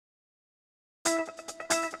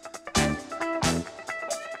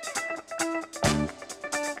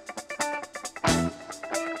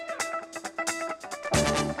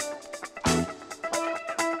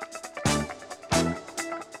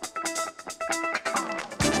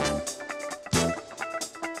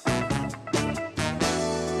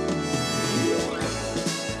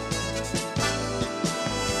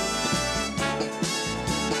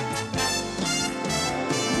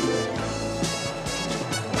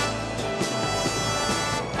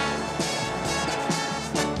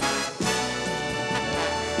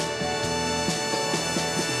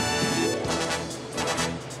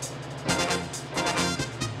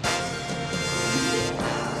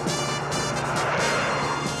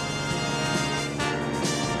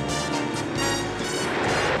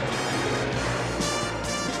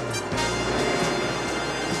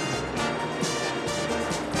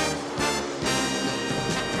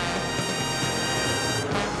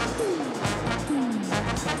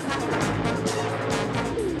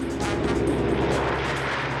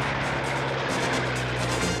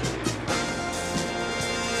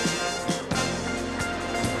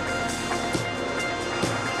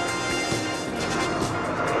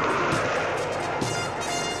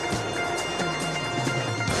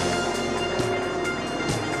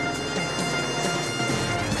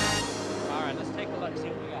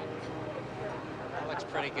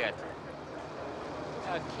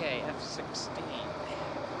Okay, F-16.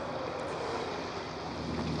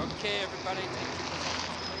 Okay, everybody, take your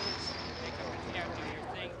positions, please. Make up your hair, do your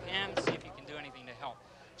thing. Pam, see if you can do anything to help.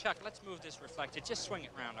 Chuck, let's move this reflector. Just swing it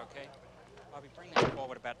around, okay? Bobby, bring that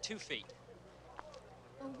forward about 2 feet.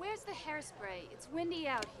 Well, where's the hairspray? It's windy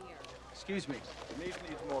out here. Excuse me. Denise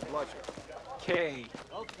needs more blusher. Kay.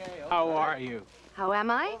 Okay. How are you? How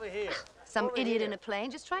am I? Over here. Some idiot in a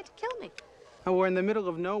plane just tried to kill me. Oh, we're in the middle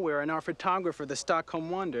of nowhere, and our photographer, the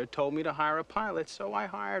Stockholm Wonder, told me to hire a pilot, so I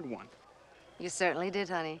hired one. You certainly did,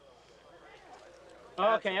 honey.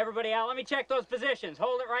 Okay, everybody out. Let me check those positions.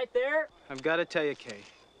 Hold it right there. I've got to tell you, Kay,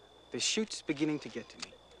 the shoot's beginning to get to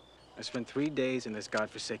me. I spent 3 days in this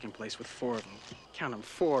godforsaken place with 4 of them. Count them,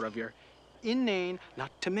 4 of your inane,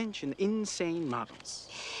 not to mention insane models.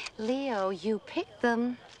 Leo, you picked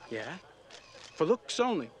them. Yeah? For looks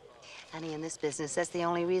only. Honey, in this business, that's the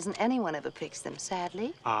only reason anyone ever picks them,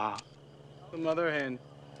 sadly. Ah, the mother hen.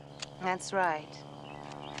 That's right.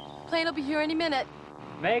 Plane will be here any minute.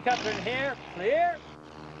 Makeup in here. Clear.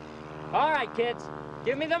 All right, kids.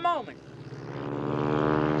 Give me the moment.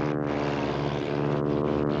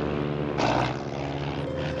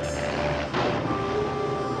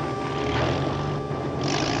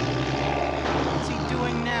 What's he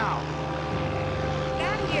doing now?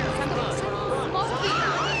 Get here. Something's smoky.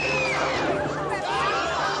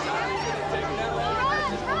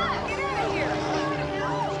 Run! Get out of here.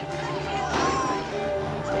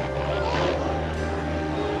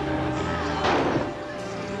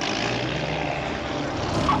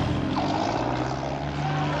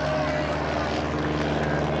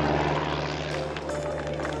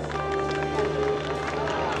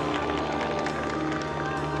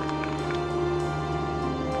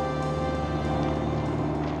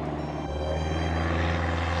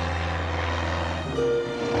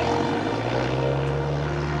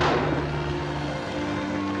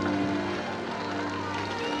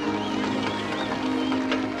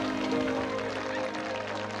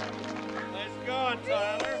 Nice going,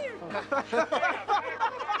 Tyler.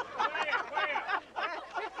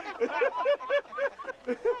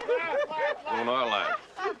 Don't I laugh?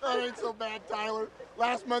 That ain't so bad, Tyler.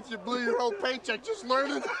 Last month you blew your whole paycheck just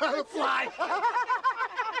learning how to fly.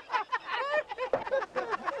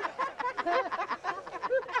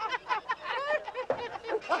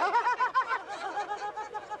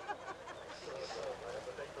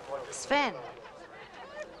 Sven.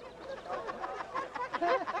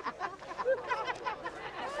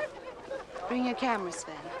 Bring your camera,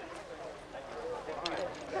 Sven.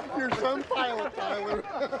 You're some pilot, Tyler.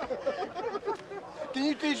 Can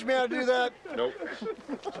you teach me how to do that? Nope. I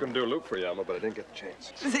was gonna do a loop for you, Alma, but I didn't get the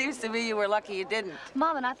chance. Seems to me you were lucky you didn't.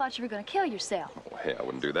 Mom and I thought you were going to kill yourself. Oh, hey, I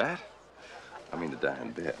wouldn't do that. I mean to die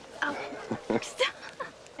in bed. Oh,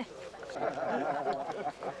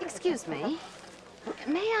 excuse me.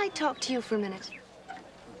 May I talk to you for a minute?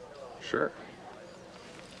 Sure.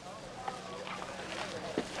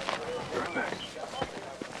 Be right back.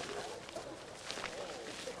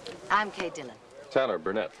 I'm Kay Dillon. Tyler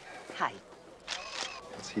Burnett. Hi.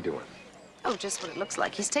 What's he doing? Oh, just what it looks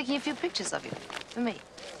like. He's taking a few pictures of you. For me.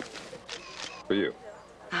 For you.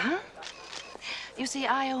 Uh-huh. You see,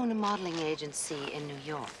 I own a modeling agency in New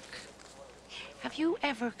York. Have you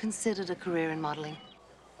ever considered a career in modeling?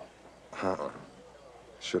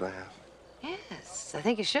 Should I have? Yes, I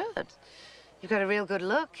think you should. You've got a real good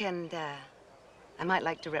look, and I might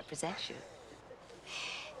like to represent you.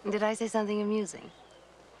 Did I say something amusing?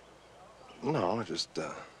 No, just,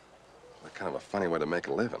 like kind of a funny way to make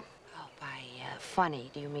a living. Oh, by funny,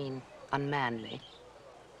 do you mean unmanly?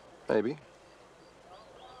 Maybe.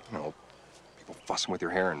 You know, people fussing with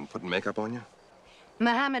your hair and putting makeup on you.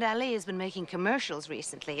 Muhammad Ali has been making commercials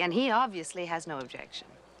recently, and he obviously has no objection.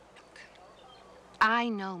 Look, I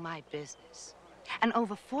know my business, and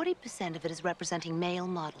over 40% of it is representing male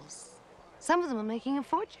models. Some of them are making a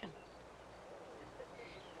fortune.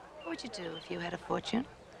 What would you do if you had a fortune?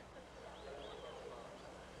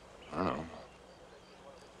 I don't know.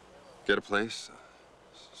 Get a place,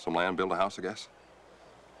 some land, build a house, I guess.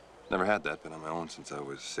 Never had that, been on my own since I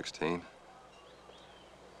was 16. Yeah,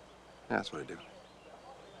 that's what I do.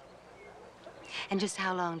 And just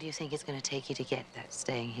how long do you think it's going to take you to get that,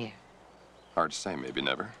 staying here? Hard to say, maybe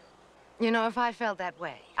never. You know, if I felt that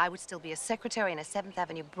way, I would still be a secretary in a 7th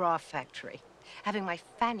Avenue bra factory, having my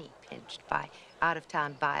fanny pinched by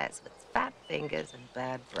out-of-town buyers with fat fingers and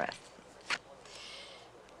bad breath.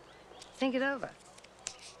 Think it over.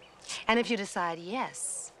 And if you decide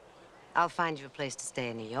yes, I'll find you a place to stay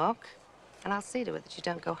in New York, and I'll see to it that you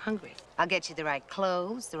don't go hungry. I'll get you the right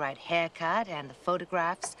clothes, the right haircut, and the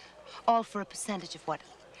photographs, all for a percentage of what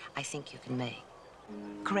I think you can make.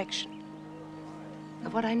 correction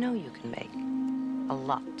of what I know you can make. A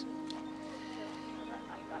lot.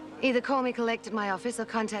 Either call me collect at my office or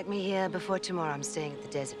contact me here before tomorrow. I'm staying at the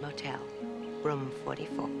Desert Motel, room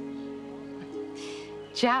 44.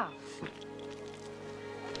 Ciao.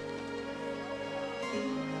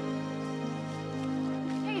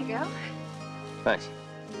 There you go. Thanks.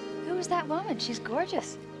 Who is that woman? She's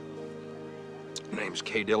gorgeous. Her name's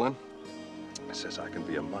Kay Dillon. Says I can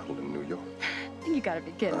be a model in New York. You gotta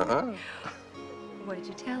be kidding. Uh-huh. What did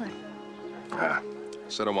you tell her?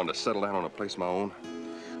 Said I wanted to settle down on a place of my own.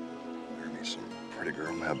 Marry me some pretty girl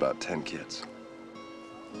and have about 10 kids.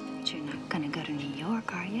 But you're not gonna go to New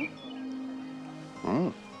York, are you?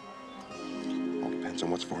 All depends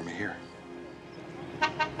on what's for me here.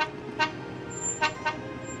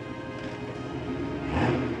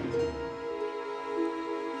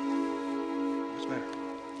 What's the matter?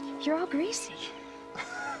 You're all greasy.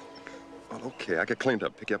 Well, okay, I get cleaned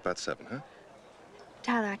up. Pick you up at 7, huh?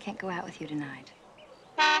 Tyler, I can't go out with you tonight.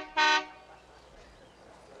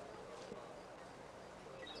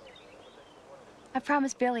 I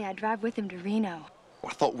promised Billy I'd drive with him to Reno.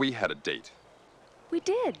 Well, I thought we had a date. We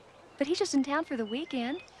did, but he's just in town for the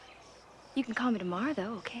weekend. You can call me tomorrow,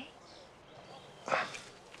 though, okay?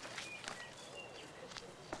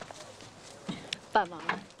 Bye,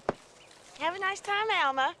 Mama. Have a nice time,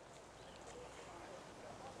 Alma.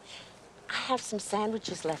 I have some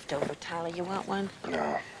sandwiches left over, Tyler. You want one?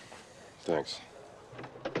 No, thanks.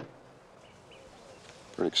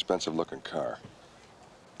 Pretty expensive looking car.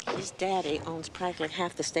 His daddy owns practically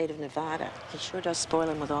half the state of Nevada. He sure does spoil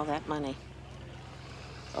him with all that money.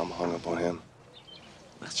 I'm hung up on him.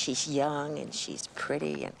 Well, she's young and she's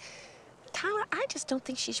pretty and... Tyler, I just don't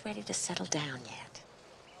think she's ready to settle down yet.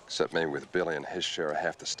 Except maybe with Billy and his share of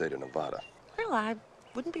half the state of Nevada. Well, I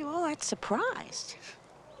wouldn't be all that surprised.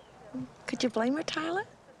 Could you blame her, Tyler?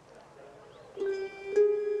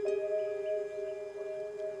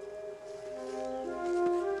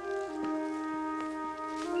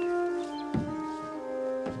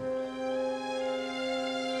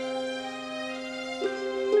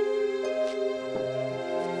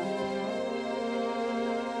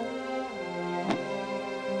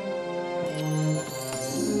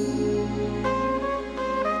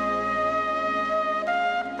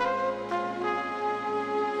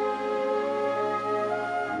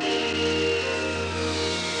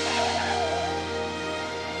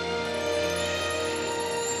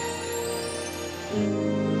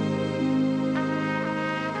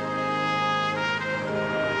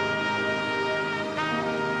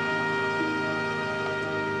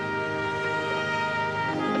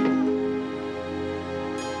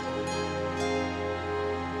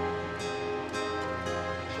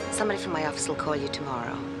 Somebody from my office will call you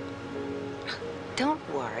tomorrow. Don't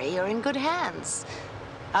worry, you're in good hands.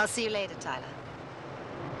 I'll see you later, Tyler.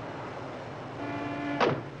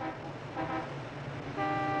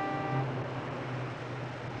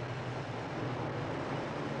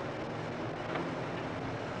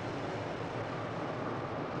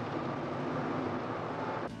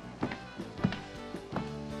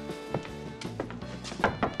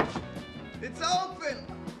 It's open!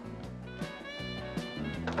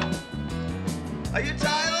 Are you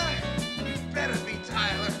Tyler? You better be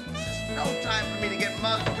Tyler. This is no time for me to get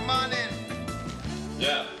mugged. Come on in.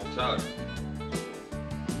 Yeah, Tyler.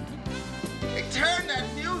 Hey, turn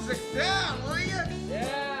that music down, will you?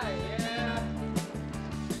 Yeah.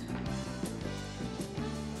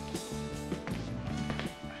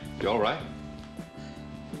 You all right?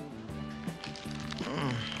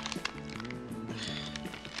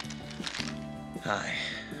 Hi,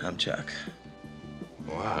 I'm Chuck.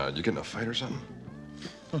 Wow, you get in a fight or something?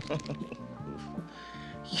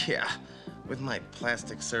 Yeah, with my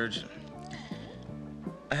plastic surgeon.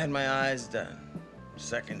 I had my eyes done.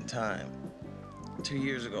 Second time. 2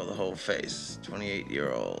 years ago, the whole face.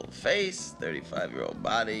 28-year-old face, 35-year-old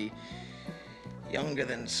body. Younger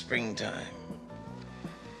than springtime.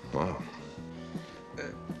 Wow.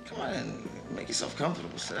 Come on in. Make yourself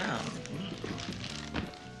comfortable. Sit down.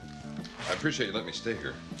 I appreciate you letting me stay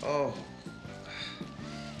here. Oh.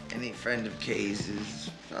 Any friend of Kay's is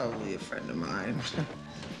probably a friend of mine.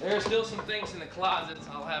 There are still some things in the closets.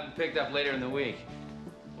 I'll have them picked up later in the week.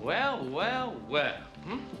 Well.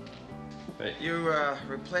 Hey. Your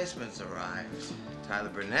replacements arrived. Tyler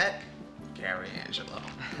Burnett, Gary Angelo.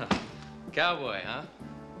 Cowboy, huh?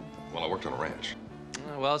 Well, I worked on a ranch.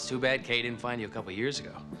 Well, it's too bad Kay didn't find you a couple years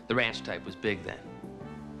ago. The ranch type was big then.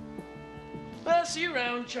 Well, see you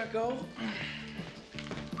around, Chucko.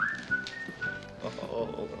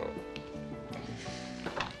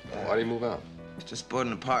 Why do you move out? Just bought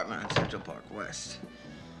an apartment on Central Park West.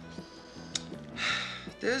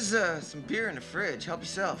 There's some beer in the fridge. Help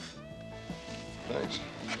yourself. Thanks.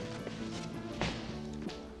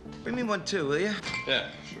 Bring me one too, will you? Yeah,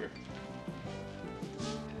 sure.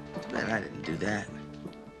 Too bad I didn't do that.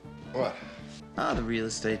 What? Oh, the real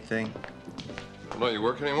estate thing. Don't you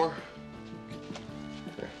work anymore?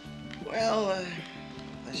 Here. Well,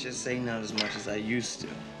 let's just say not as much as I used to.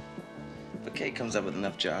 But Kay comes up with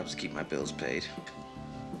enough jobs to keep my bills paid.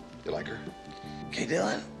 You like her? Kay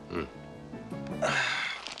Dillon? Hmm.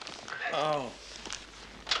 Oh.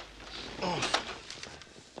 Oh.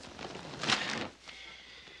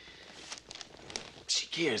 She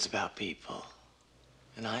cares about people,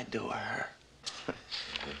 and I adore her.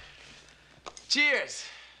 Cheers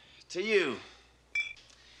to you.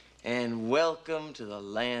 And welcome to the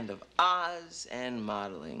land of Oz and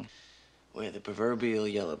modeling, where the proverbial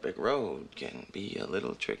yellow brick road can be a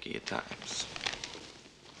little tricky at times.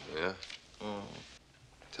 Yeah?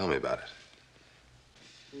 Tell me about it.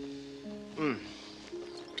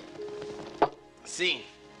 Scene.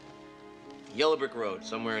 Yellow brick road,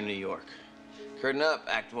 somewhere in New York. Curtain up,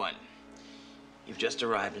 Act 1. You've just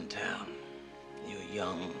arrived in town. You're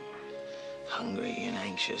young, hungry, and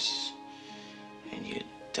anxious. And you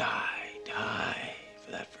die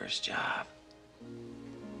for that first job.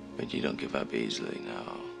 But you don't give up easily,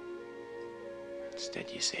 no. Instead,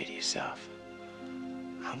 you say to yourself,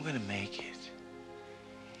 I'm gonna make it.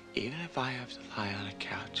 Even if I have to lie on a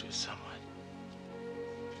couch with someone.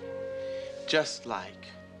 Just like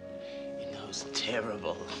in those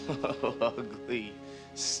terrible, ugly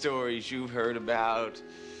stories you've heard about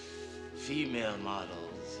female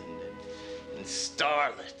models and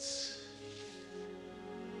starlets.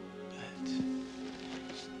 But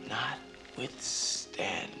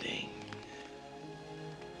notwithstanding,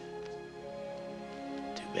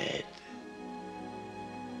 to bed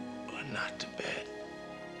or not to bed.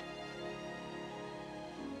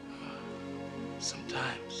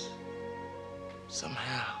 Sometimes,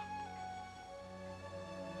 somehow,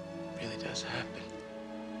 it really does happen.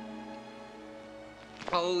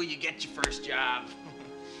 Oh, you get your first job,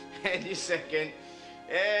 and your second,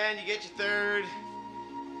 and you get your third.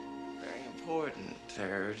 Very important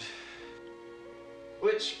third.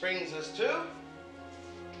 Which brings us to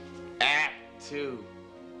Act 2.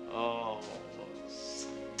 Oh,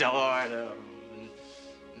 stardom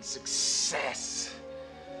and success.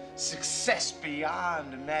 Success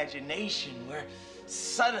beyond imagination, where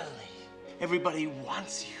suddenly everybody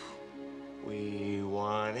wants you. We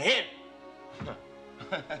want him.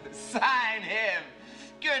 Sign him.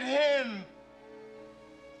 Get him.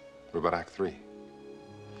 What about Act 3?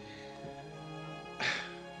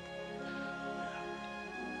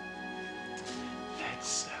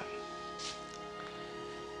 That's,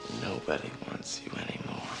 nobody wants you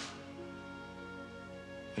anymore.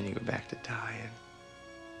 When you go back to dying.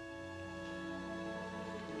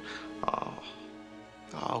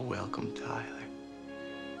 Oh, welcome, Tyler.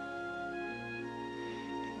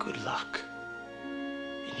 Good luck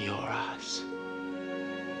in your eyes.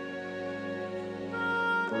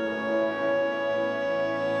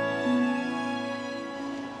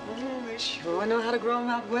 Oh, they sure know how to grow 'em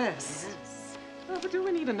out west. Yes. Oh, but do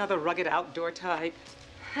we need another rugged outdoor type?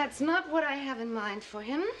 That's not what I have in mind for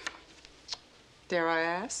him. Dare I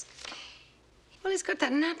ask? Well, he's got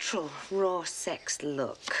that natural, raw sex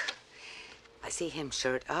look. I see him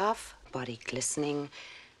shirt off, body glistening,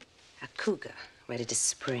 a cougar ready to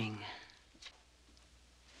spring.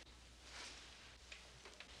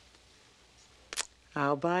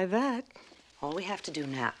 I'll buy that. All we have to do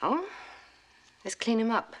now is clean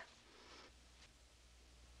him up.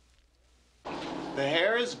 The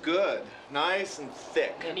hair is good, nice and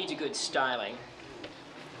thick. It needs a good styling.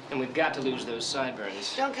 And we've got to lose those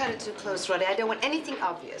sideburns. Don't cut it too close, Roddy. I don't want anything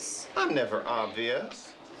obvious. I'm never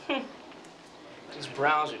obvious. These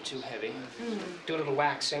brows are too heavy. Do a little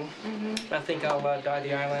waxing. I think I'll dye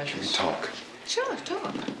the eyelashes. Talk. Sure,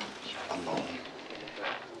 talk. Alone.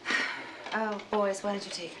 Oh, boys, why don't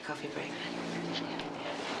you take a coffee break?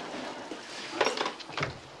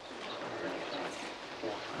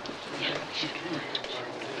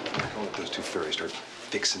 Don't let those two furries start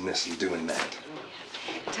fixing this and doing that.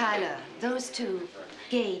 Tyler, those two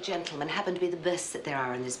gay gentlemen happen to be the best that there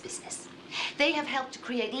are in this business. They have helped to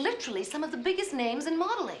create literally some of the biggest names in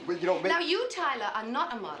modeling. Well, you don't make... Now, you, Tyler, are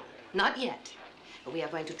not a model. Not yet. But we are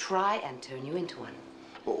going to try and turn you into one.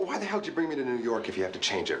 Well, why the hell did you bring me to New York if you have to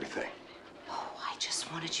change everything? Oh, I just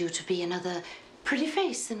wanted you to be another pretty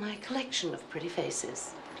face in my collection of pretty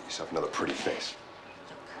faces. Get yourself another pretty face.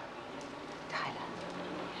 Look, Tyler,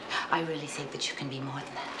 I really think that you can be more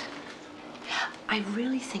than that. I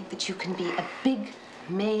really think that you can be a big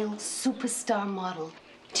male superstar model.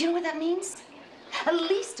 Do you know what that means? At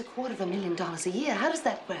least $250,000 a year. How does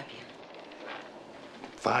that grab you?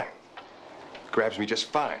 Fine. Grabs me just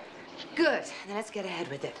fine. Good. Then let's get ahead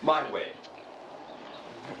with it. My way.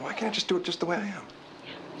 Why can't I just do it just the way I am?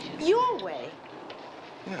 Your way?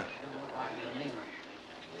 Yeah.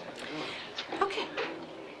 Okay.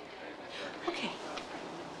 Okay.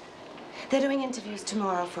 They're doing interviews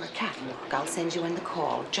tomorrow for a catalog. I'll send you in the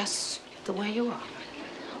call, just the way you are.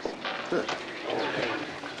 Good.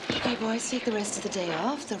 Okay, boys, take the rest of the day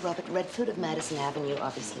off. The Robert Redford of Madison Avenue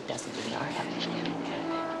obviously doesn't do the art.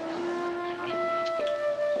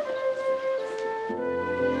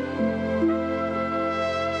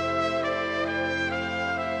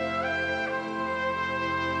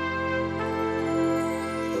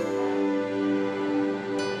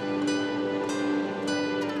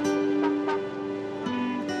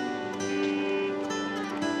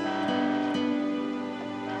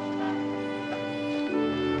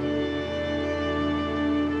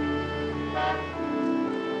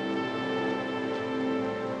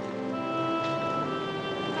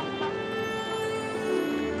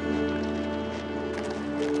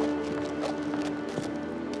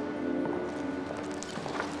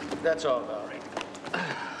 That's all, Valerie.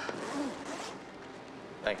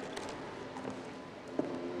 Thank you.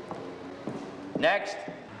 Next.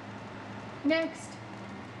 Next.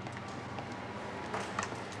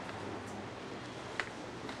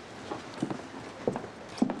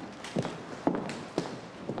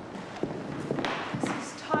 This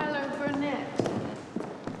is Tyler Burnett.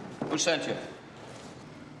 Who sent you?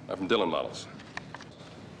 I'm from Dillon Models.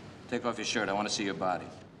 Take off your shirt. I want to see your body.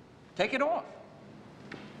 Take it off.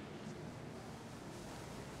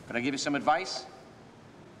 Could I give you some advice?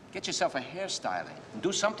 Get yourself a hairstyling and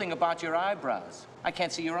do something about your eyebrows. I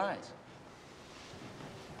can't see your eyes.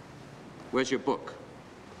 Where's your book?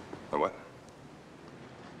 My what?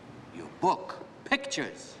 Your book.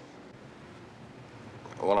 Pictures.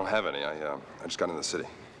 Well, I don't have any. I just got into the city.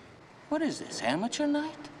 What is this, amateur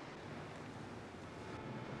night?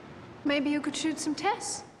 Maybe you could shoot some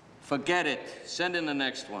tests. Forget it. Send in the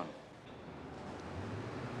next one.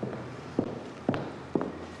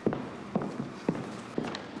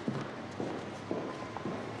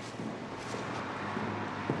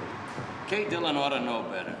 Kay Dillon ought to know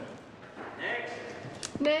better.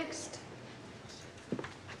 Next.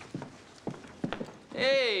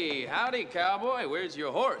 Hey, howdy, cowboy. Where's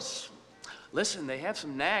your horse? Listen, they have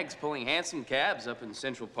some nags pulling handsome cabs up in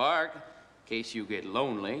Central Park. In case you get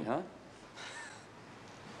lonely, huh?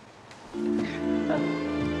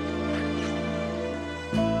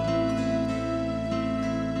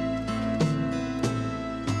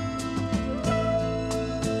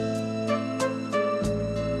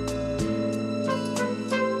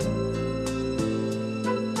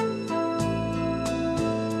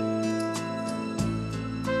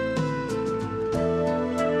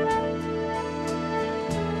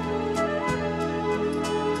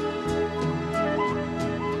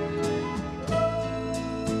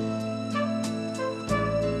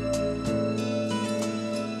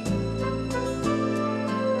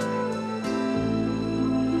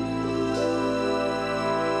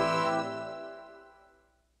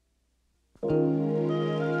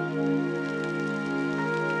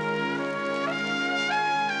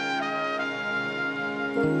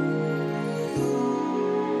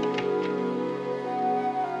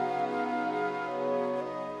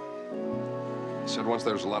 Said once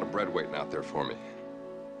there was a lot of bread waiting out there for me.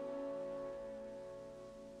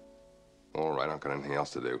 All right, I don't got anything else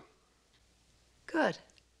to do. Good.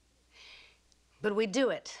 But we do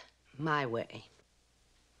it my way.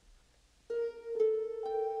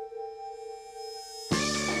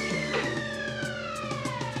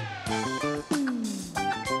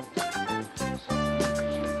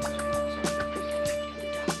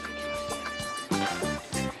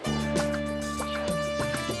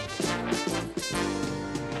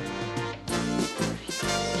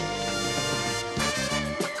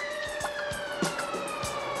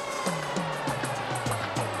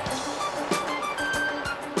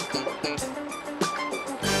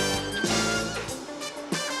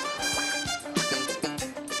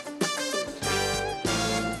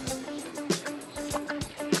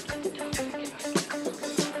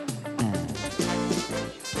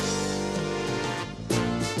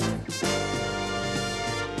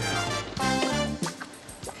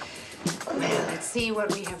 See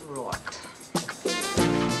what we have wrought.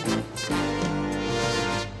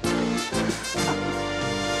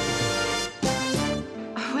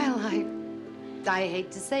 Well, I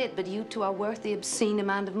hate to say it, but you two are worth the obscene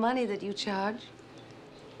amount of money that you charge.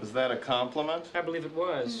 Was that a compliment? I believe it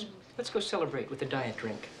was. Let's go celebrate with a diet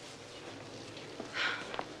drink.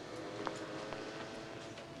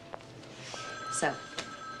 So,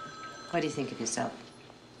 what do you think of yourself?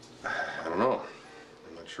 I don't know.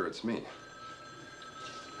 I'm not sure it's me.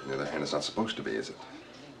 On the other hand, it's not supposed to be, is it?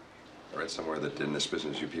 I read somewhere that in this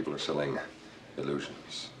business you people are selling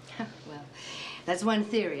illusions. Well, that's one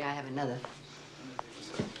theory. I have another.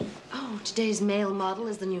 Oh, today's male model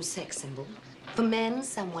is the new sex symbol. For men,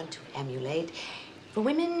 someone to emulate. For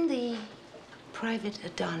women, the private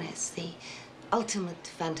Adonis, the ultimate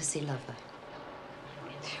fantasy lover.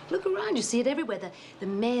 Look around, you see it everywhere. The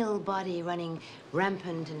male body running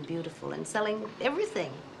rampant and beautiful and selling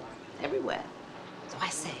everything, everywhere. So I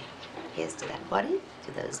say, here's to that body,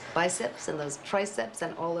 to those biceps and those triceps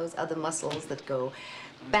and all those other muscles that go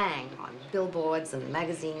bang on billboards and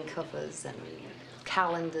magazine covers and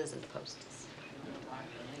calendars and posters.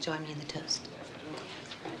 Join me in the toast.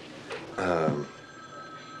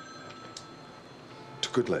 To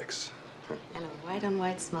good legs. And a white on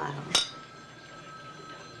white smile.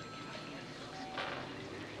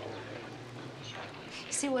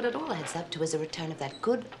 See, what it all adds up to is a return of that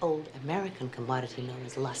good old American commodity known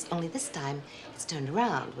as lust. Only this time, it's turned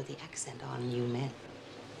around with the accent on you men.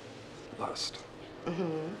 Lust.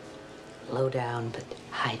 Mm-hmm. Low down, but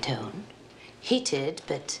high tone. Heated,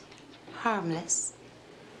 but harmless.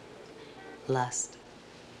 Lust.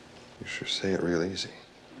 You sure say it real easy.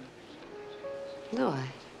 Do I?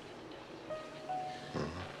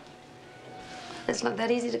 It's not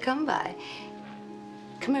that easy to come by.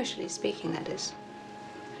 Commercially speaking, that is.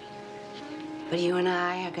 But you and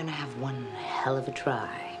I are gonna have one hell of a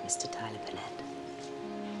try, Mr. Tyler Burnett.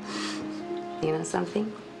 You know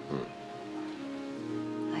something?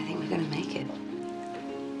 I think we're gonna make it.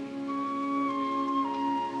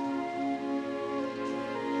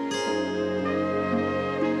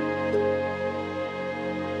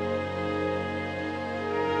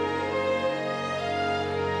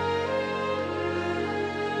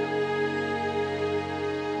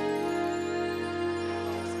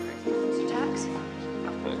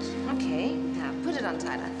 Okay, now put it on,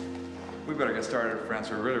 Tyler. We better get started, friends.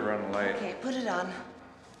 We're really running late. Okay, put it on.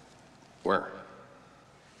 Where?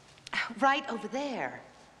 Right over there.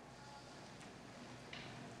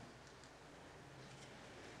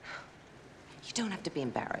 You don't have to be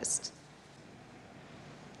embarrassed.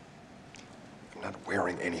 I'm not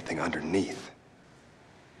wearing anything underneath.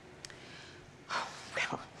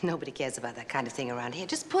 Well, nobody cares about that kind of thing around here.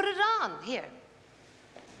 Just put it on. Here.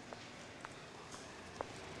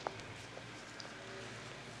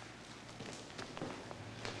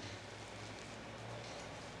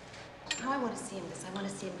 How I want to see him this. I want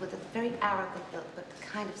to see him with a very arrogant look, but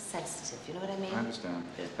kind of sensitive. You know what I mean? I understand.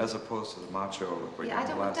 As opposed to the macho look we Yeah, got I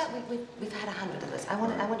don't last. want that. We've had 100 of us. I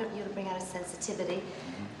want you to bring out a sensitivity.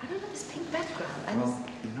 I don't know this pink background. Well,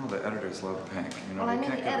 you know the editors love pink. You know, Well, I you know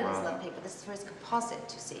can't the get editors around love that. pink, but this is for his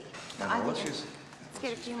composite, you see. So Yeah, I well, let's think use. Let's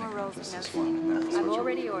get a few more rolls of Just notes. this one, and then I've switch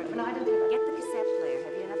already over. ordered. No, I don't have Get the cassette player.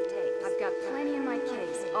 Have you enough tapes? I've got plenty in my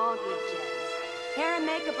case. All good jazz. Hair and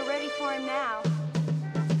makeup are ready for him now.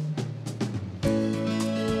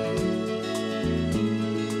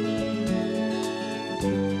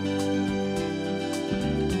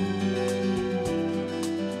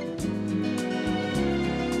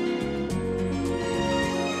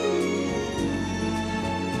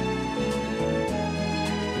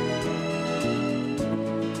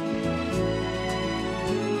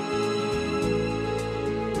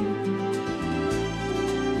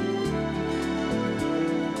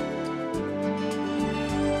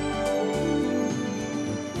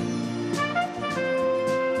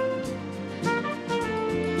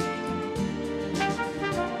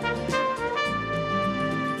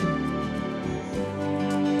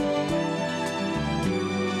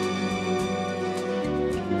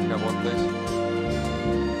 Got one,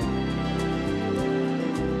 please?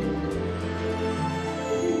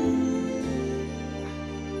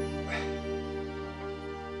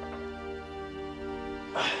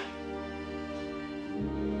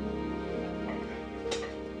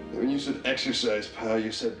 When you said exercise, pal,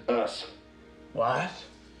 you said us. What?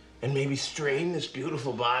 And maybe strain this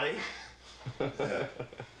beautiful body? Yeah,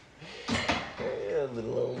 a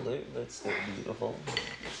little older, but still beautiful.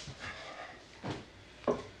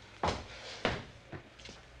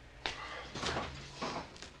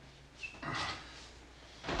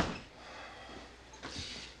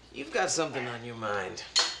 You've got something on your mind.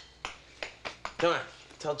 Come on,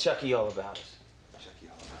 tell Chucky all about it.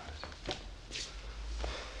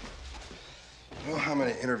 You know how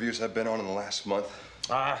many interviews I've been on in the last month?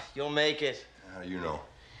 Ah, you'll make it. How do you know?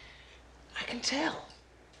 I can tell.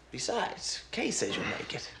 Besides, Kay says you'll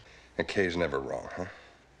make it. And Kay's never wrong, huh?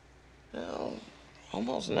 Well,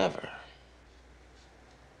 almost never.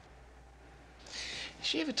 Has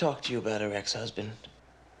she ever talked to you about her ex-husband?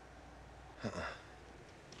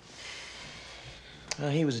 Well,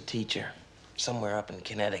 he was a teacher somewhere up in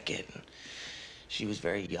Connecticut. And she was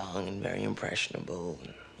very young and very impressionable.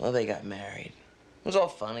 And, well, they got married. It was all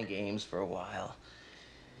fun and games for a while.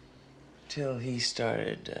 Till he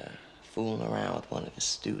started fooling around with one of his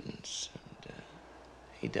students. And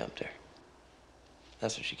he dumped her.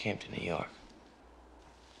 That's when she came to New York.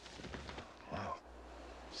 Wow.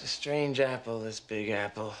 It's a strange apple, this big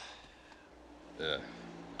apple. Yeah.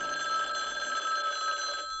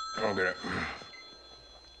 I'll get it.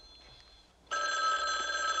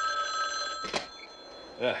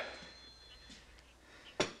 Yeah.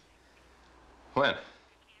 When?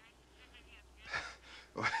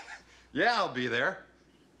 Yeah, I'll be there.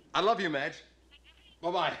 I love you, Madge.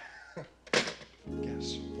 Bye-bye.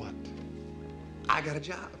 Guess what? I got a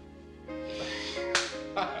job.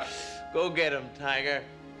 Go get him, Tiger.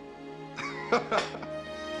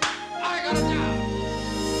 I got a job.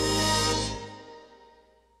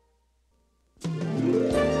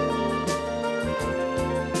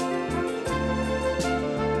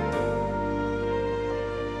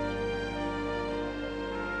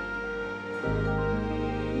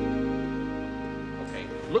 Okay,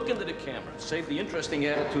 look into the camera. Save the interesting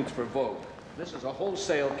attitudes for Vogue. This is a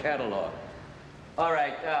wholesale catalog. All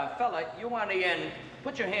right, fella, you want the end?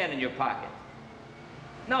 Put your hand in your pocket.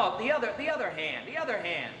 No, the other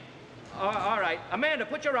hand. All right, Amanda,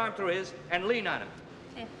 put your arm through his and lean on him.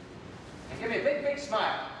 Hey. And give me a big, big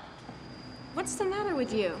smile. What's the matter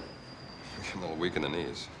with you? I'm a little weak in the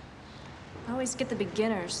knees. I always get the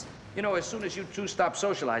beginners. You know, as soon as you two stop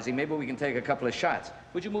socializing, maybe we can take a couple of shots.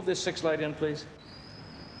 Would you move this 6 light in, please?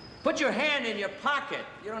 Put your hand in your pocket.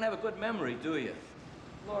 You don't have a good memory, do you?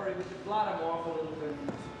 Laurie, would you blot him off a little bit?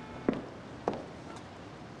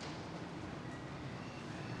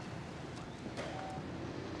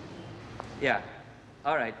 Yeah.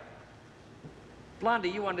 All right. Blondie,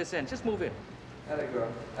 you on this end. Just move in. Atta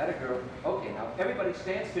girl. Atta girl. Okay, now everybody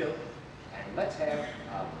stand still and let's have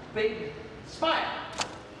a big smile.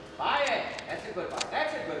 Bye, Ed. That's a good one.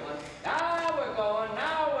 That's a good one. Now we're going.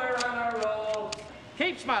 Now we're on a roll.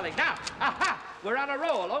 Keep smiling. Now. Aha! We're on a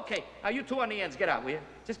roll. Okay. Now you two on the ends, get out, will you?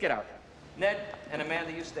 Just get out. Ned and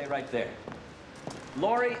Amanda, you stay right there.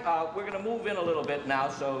 Laurie, we're going to move in a little bit now,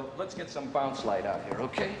 so let's get some bounce light out here,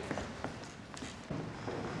 okay?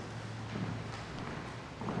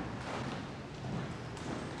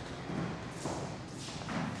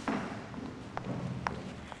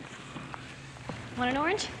 Want an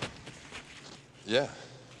orange? Yeah.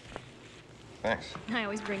 Thanks. I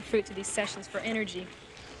always bring fruit to these sessions for energy.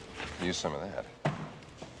 Use some of that.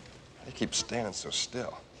 I keep standing so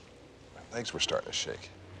still. My legs were starting to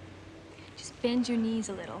shake. Just bend your knees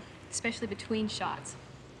a little, especially between shots.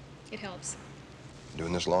 It helps.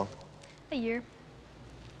 Doing this long? A year.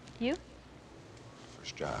 You?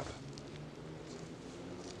 First job.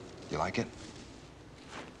 You like it?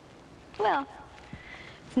 Well,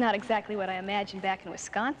 it's not exactly what I imagined back in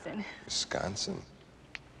Wisconsin. Wisconsin?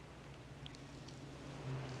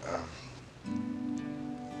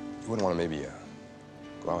 You wouldn't want to maybe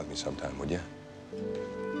go out with me sometime, would you?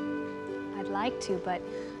 I'd like to, but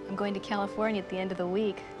I'm going to California at the end of the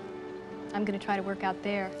week. I'm going to try to work out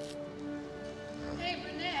there. Hey,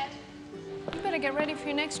 Burnett. You better get ready for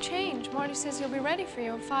your next change. Marty says he'll be ready for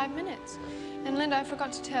you in 5 minutes. And Linda, I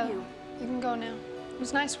forgot to tell you. You can go now. It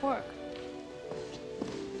was nice work.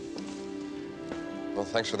 Well,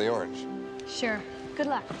 thanks for the orange. Sure. Good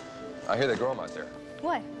luck. I hear they grow them out there.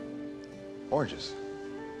 What? Oranges.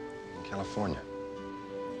 In California.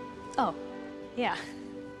 Oh, yeah.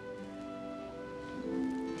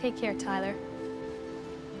 Take care, Tyler.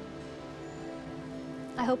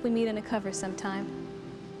 I hope we meet in a cover sometime.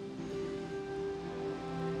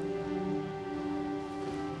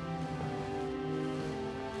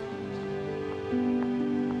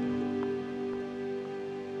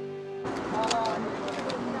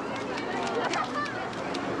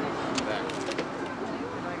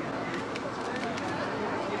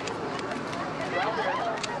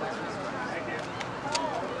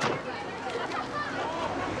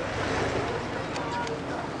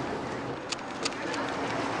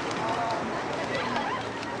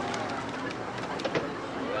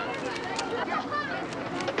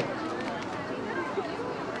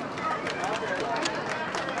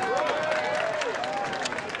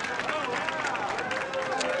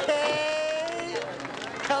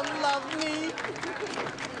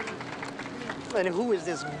 And who is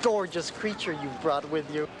this gorgeous creature you've brought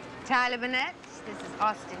with you? Tyler Burnett, this is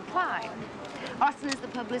Austin Klein. Austin is the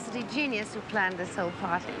publicity genius who planned this whole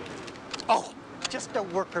party. Oh, just a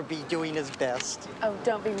worker bee doing his best. Oh,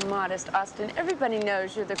 don't be modest, Austin. Everybody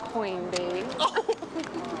knows you're the queen bee. Oh.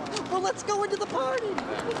 Well, let's go into the party.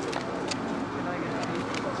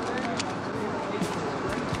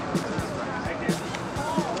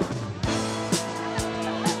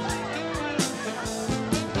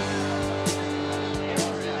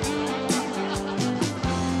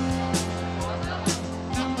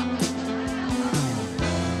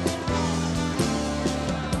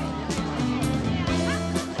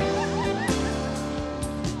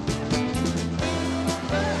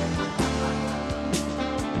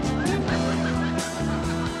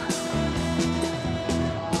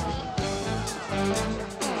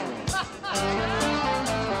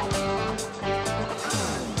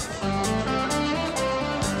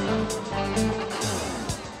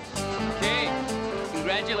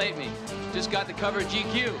 Got the cover of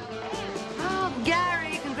GQ. Oh,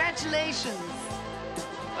 Gary, congratulations.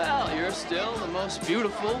 Well, you're still the most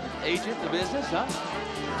beautiful agent in the business, huh?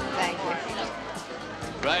 Thank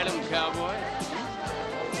you. Ride 'em, cowboy.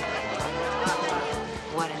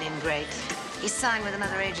 What an ingrate. He signed with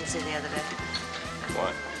another agency the other day.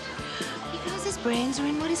 Why? Because his brains are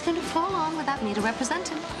in what he's going to fall on without me to represent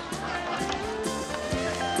him.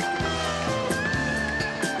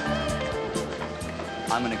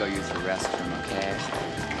 I'm gonna go use the restroom, okay?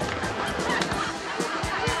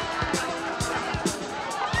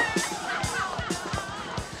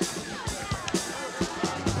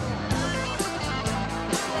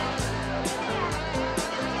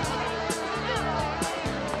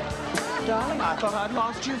 Darling, I thought I'd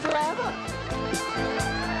lost you forever.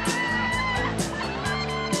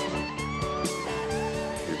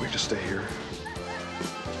 Did we just stay here?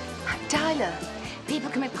 Tyler, people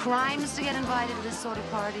commit crimes to get invited to this sort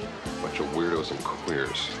of party. Bunch of weirdos and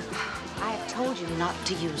queers. I have told you not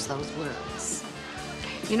to use those words.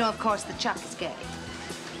 You know, of course, that Chuck is gay.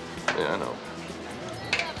 Yeah, I know.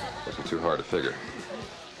 Wasn't too hard to figure.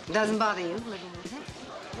 Doesn't bother you living with him?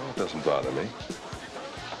 No, it doesn't bother me.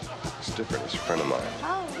 It's different. He's a friend of mine.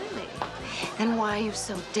 Oh, really? Then why are you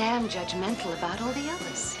so damn judgmental about all the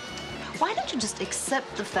others? Why don't you just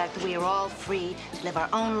accept the fact that we are all free to live our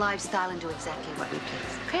own lifestyle and do exactly what we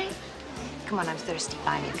please, okay? Come on, I'm thirsty.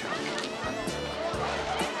 Buy me a drink.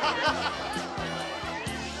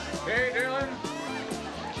 Hey, Dylan.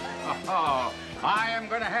 Oh, I am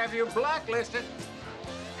going to have you blacklisted.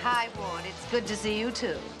 Hi, Ward. It's good to see you,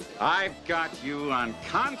 too. I've got you on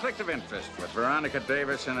conflict of interest with Veronica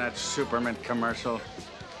Davis in that Supermint commercial.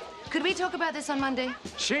 Could we talk about this on Monday?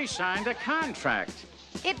 She signed a contract.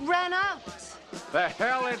 It ran out. The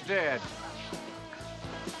hell it did.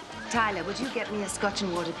 Tyler, would you get me a scotch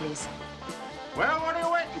and water, please? Well, what are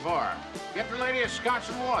you waiting for? Get the lady a scotch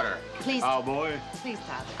and water. Please. Oh, boy. Please,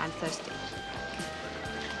 Tyler. I'm thirsty.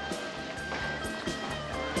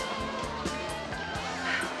 I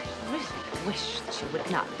really wish that you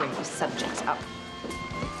would not bring these subjects up.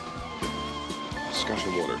 Scotch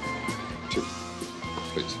and water. 2,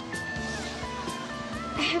 please.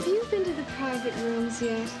 Have you been to the private rooms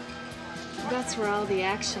yet? That's where all the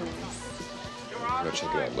action is. I'll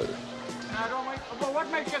check it out later. Now, don't wait. Well, what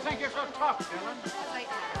makes you think you're so tough, Dylan?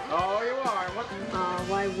 Oh, you are. What? Oh,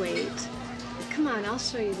 why wait? Come on, I'll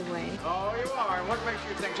show you the way. Oh, you are. What makes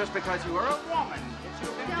you think just because you are a woman that you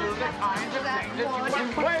can do the kinds of things that you want?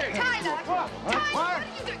 Wait! Tyler! What? Tyler, What? are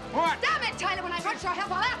you doing? What? Damn it, Tyler, when I rush your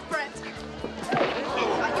help, I'll ask for it.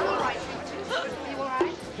 Are you all right? Are you all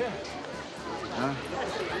right? Huh?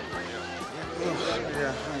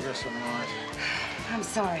 Yeah, I guess I'm all right. I'm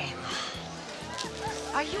sorry.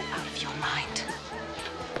 Are you out of your mind?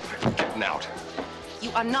 I'm getting out.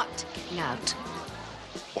 You are not getting out.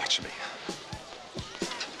 Watch me.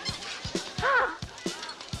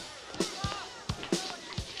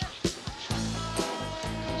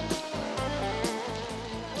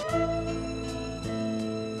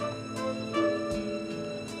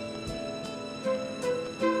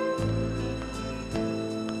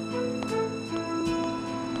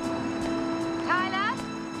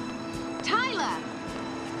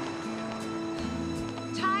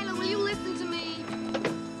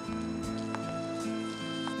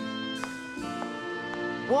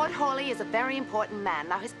 Ward Hawley is a very important man.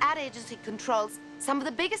 Now, his ad agency controls some of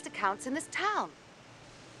the biggest accounts in this town.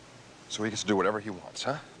 So he gets to do whatever he wants,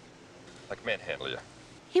 huh? Like manhandle you.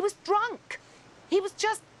 He was drunk. He was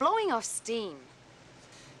just blowing off steam.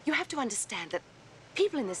 You have to understand that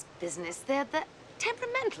people in this business, they're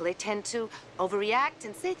temperamental. They tend to overreact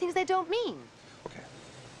and say things they don't mean.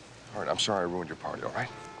 All right, I'm sorry I ruined your party, all right?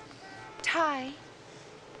 Ty,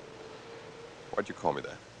 Why'd you call me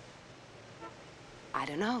that? I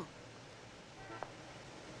don't know.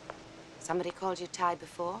 Somebody called you Ty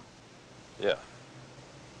before? Yeah.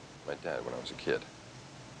 My dad when I was a kid.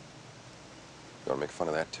 You want to make fun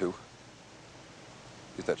of that, too?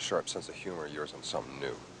 Use that sharp sense of humor of yours on something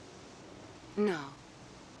new. No.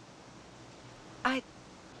 I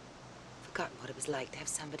forgot what it was like to have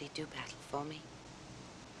somebody do battle for me.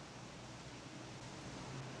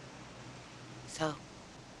 So,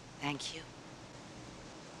 thank you.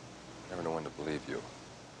 Never know when to believe you.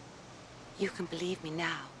 You can believe me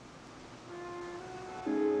now.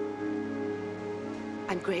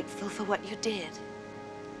 I'm grateful for what you did.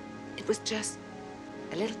 It was just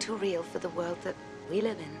a little too real for the world that we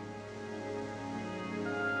live in.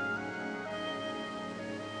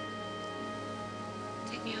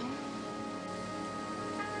 Take me home.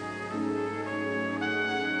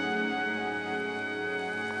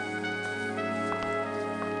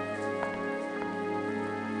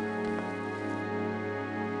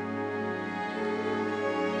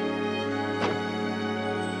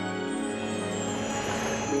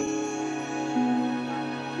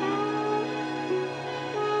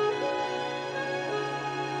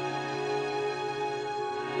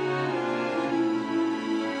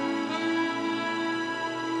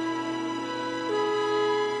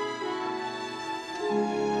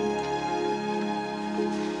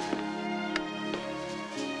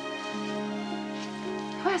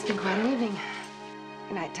 Well, it's been quite an evening.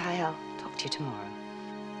 Good night, Ty. I'll talk to you tomorrow.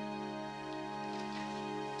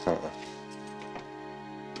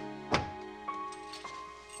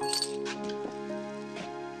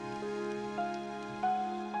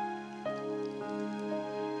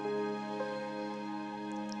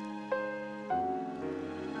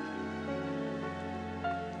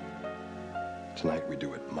 Tonight we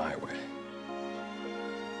do it my way.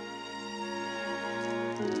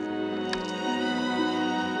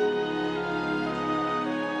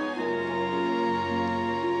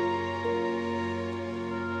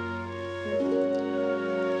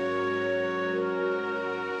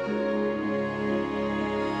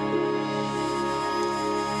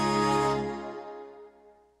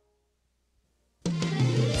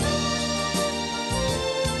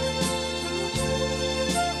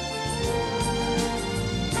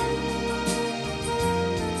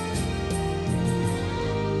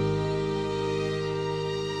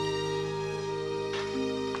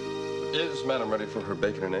 Is Madam ready for her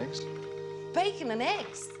bacon and eggs? Bacon and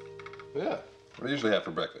eggs? Yeah. What do you usually have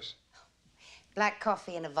for breakfast? Black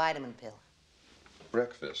coffee and a vitamin pill.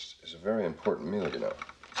 Breakfast is a very important meal, you know.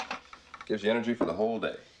 Gives you energy for the whole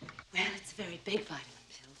day. Well, it's a very big vitamin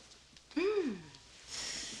pill. Mmm.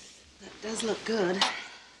 That does look good.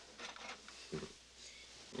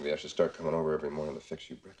 Maybe I should start coming over every morning to fix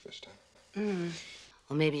you breakfast, huh?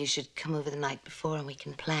 Well, maybe you should come over the night before and we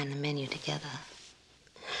can plan the menu together.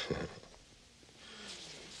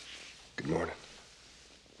 Good morning.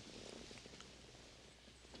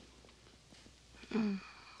 Good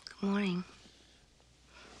morning.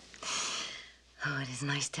 Oh, it is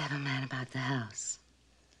nice to have a man about the house.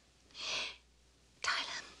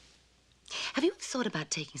 Tyler, have you thought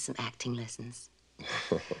about taking some acting lessons?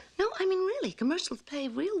 No, I mean, really, commercials pay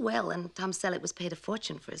real well, and Tom Selleck was paid a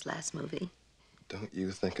fortune for his last movie. Don't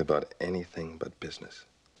you think about anything but business?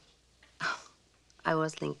 I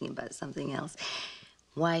was thinking about something else.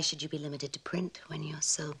 Why should you be limited to print when you're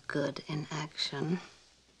so good in action?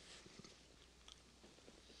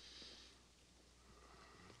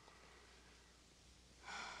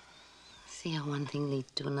 See how one thing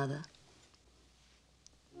leads to another?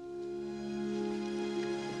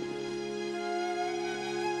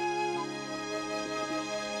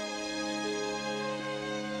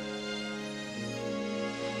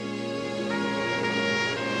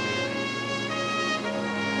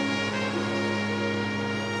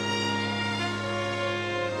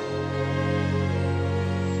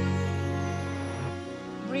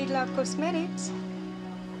 Breedlove Cosmetics.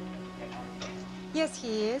 Yes,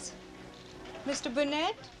 he is. Mr.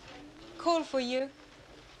 Burnett, call for you.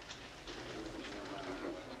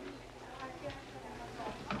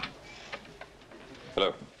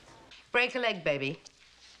 Hello. Break a leg, baby.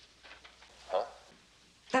 Huh?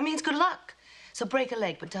 That means good luck. So break a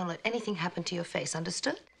leg, but don't let anything happen to your face,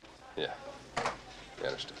 understood? Yeah. Yeah,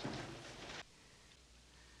 understood.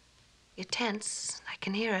 You're tense. I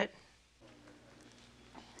can hear it.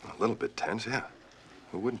 A little bit tense, yeah.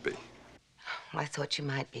 Who wouldn't be? Well, I thought you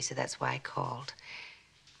might be, so that's why I called.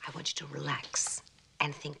 I want you to relax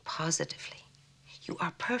and think positively. You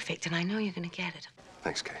are perfect, and I know you're going to get it.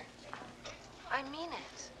 Thanks, Kay. I mean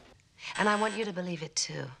it. And I want you to believe it,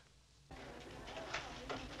 too.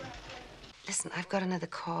 Listen, I've got another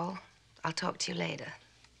call. I'll talk to you later.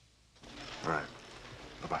 All right.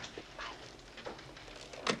 Bye-bye.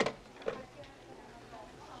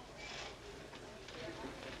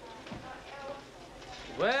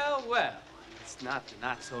 Well, well. It's not the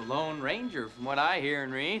not-so-lone ranger from what I hear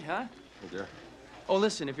and read, huh? Oh, dear. Oh,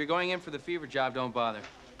 listen, if you're going in for the fever job, don't bother.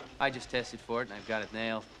 I just tested for it, and I've got it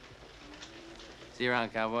nailed. See you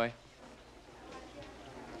around, cowboy.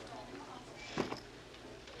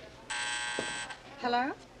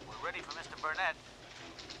 Hello? We're ready for Mr. Burnett.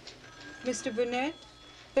 Mr. Burnett?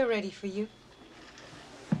 They're ready for you.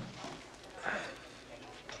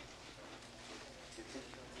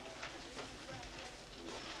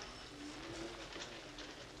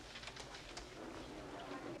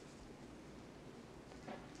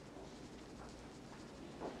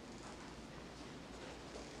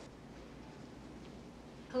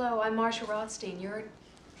 Hello, I'm Marcia Rothstein. You're...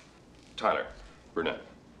 Tyler, Burnett.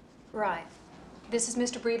 Right. This is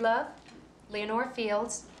Mr. Breedlove, Leonora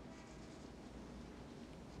Fields,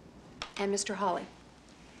 and Mr. Hawley.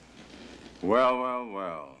 Well, well,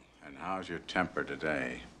 well. And how's your temper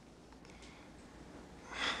today?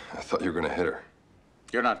 I thought you were gonna hit her.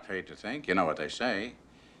 You're not paid to think. You know what they say.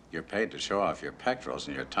 You're paid to show off your pectorals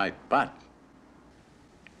and your tight butt.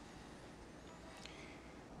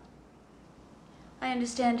 I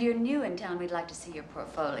understand you're new in town. We'd like to see your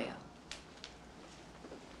portfolio.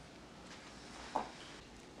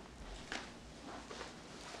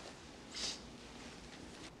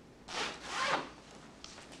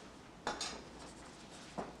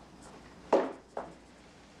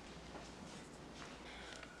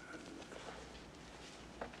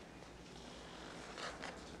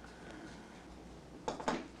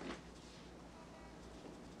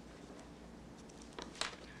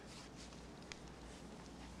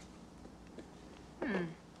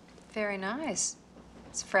 Very nice.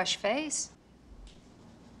 It's a fresh face.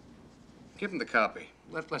 Give him the copy.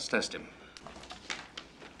 Let's test him.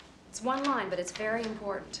 It's one line, but it's very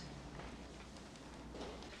important.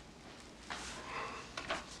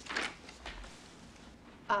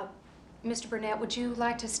 Mr. Burnett, would you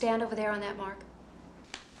like to stand over there on that mark?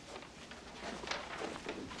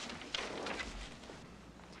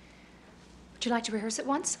 Would you like to rehearse it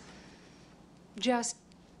once? Just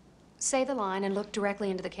say the line and look directly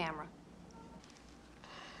into the camera.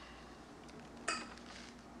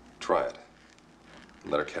 Try it.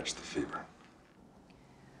 Let her catch the fever.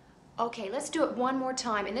 Okay, let's do it one more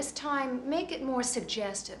time, and this time make it more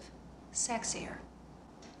suggestive, sexier.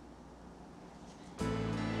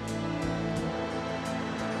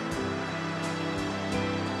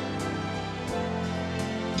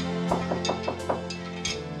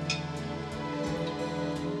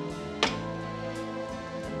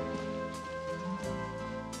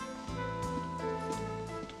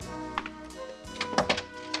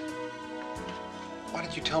 Why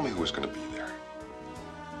did you tell me who was gonna be there?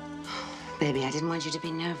 Baby, I didn't want you to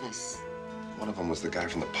be nervous. One of them was the guy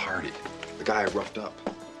from the party. The guy I roughed up.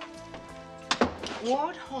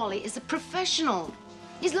 Ward Hawley is a professional.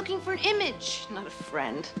 He's looking for an image, not a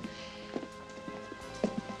friend.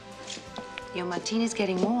 Your martini's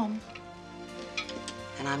getting warm,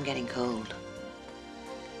 and I'm getting cold.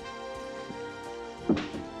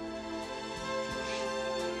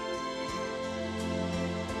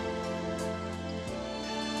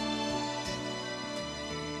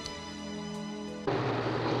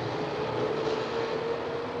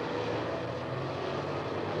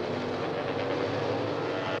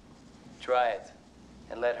 Try it,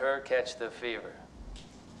 and let her catch the fever.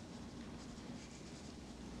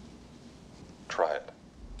 Try it.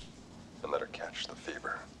 And let her catch the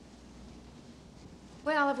fever.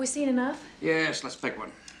 Well, have we seen enough? Yes, let's pick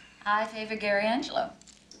one. I favor Gary Angelo.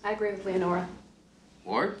 I agree with Leonora.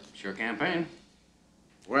 Ward, it's your campaign.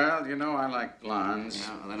 Well, you know I like blondes.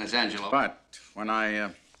 Yeah, well, then it's Angelo. But when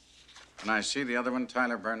I see the other one,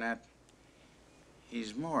 Tyler Burnett,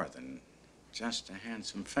 he's more than just a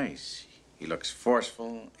handsome face. He looks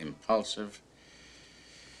forceful, impulsive,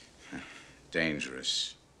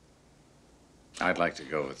 dangerous. I'd like to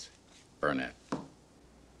go with Burnett.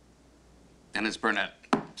 And it's Burnett.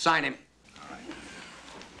 Sign him. All right.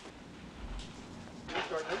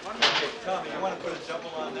 Tommy, you want to put a double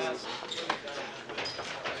on that?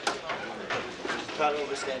 Tyler,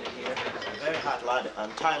 we're standing here. Very hot line.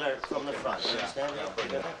 Tyler from the front. Understand that?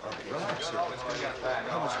 Together?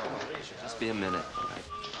 Just be a minute.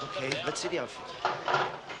 Okay, let's see the outfit. Oh,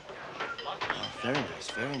 very nice,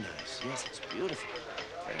 very nice. Yes, it's beautiful.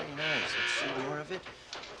 Very nice. Let's see more of it.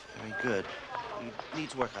 Very good. He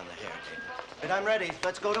needs work on the hair, David. But I'm ready.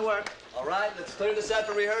 Let's go to work. All right, let's clear this out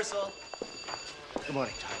for rehearsal. Good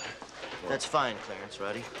morning, Tyler. That's fine, Clarence.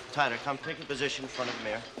 Ready? Tyler, come take a position in front of the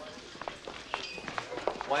mirror.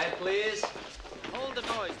 Quiet, please. Hold the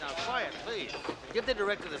noise now. Quiet, please. Give the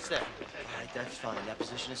director the step. All right, that's fine. That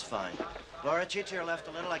position is fine. Laura, cheat to your left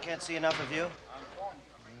a little. I can't see enough of you.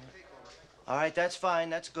 All right, that's fine.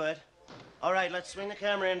 That's good. All right, let's swing the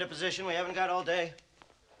camera into position. We haven't got all day.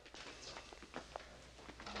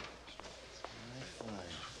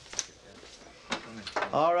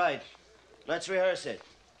 All right, let's rehearse it.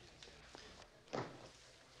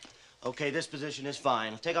 Okay, this position is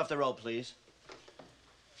fine. Take off the robe, please.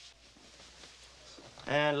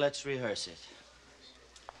 And let's rehearse it.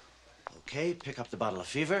 Okay, pick up the bottle of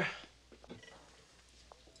fever.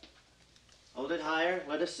 Hold it higher.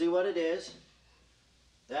 Let us see what it is.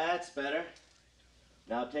 That's better.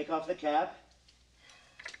 Now take off the cap.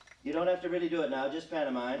 You don't have to really do it now, just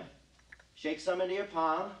pantomime. Shake some into your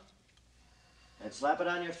palm and slap it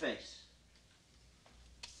on your face.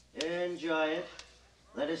 Enjoy it.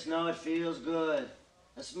 Let us know it feels good.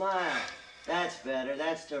 A smile. That's better.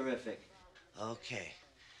 That's terrific. Okay.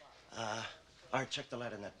 Art, check the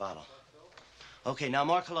lead in that bottle. Okay, now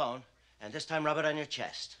more cologne, and this time rub it on your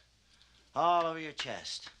chest. All over your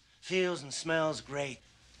chest. Feels and smells great.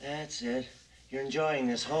 That's it. You're enjoying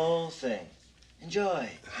this whole thing. Enjoy.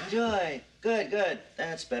 Enjoy. Good, good.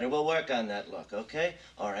 That's better. We'll work on that look, okay?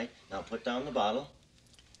 All right. Now put down the bottle.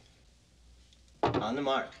 On the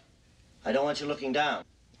mark. I don't want you looking down.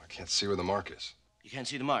 I can't see where the mark is. You can't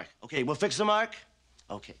see the mark. Okay, we'll fix the mark.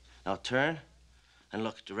 Okay. Now turn and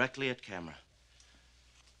look directly at camera.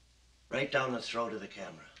 Right down the throat of the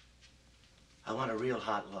camera. I want a real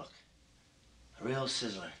hot look. A real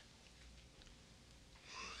sizzler.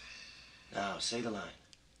 Now, say the line.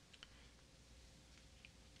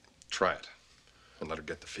 Try it, and let her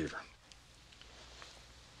get the fever.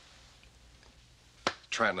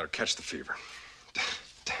 Try it and let her catch the fever.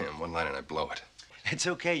 Damn, one line and I blow it. It's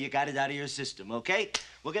okay, you got it out of your system, okay?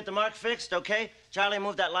 We'll get the mark fixed, okay? Charlie,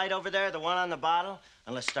 move that light over there, the one on the bottle,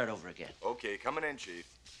 and let's start over again. Okay, coming in, Chief.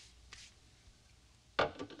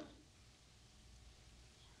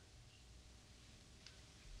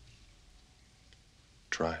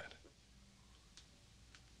 Try it.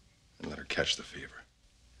 And let her catch the fever.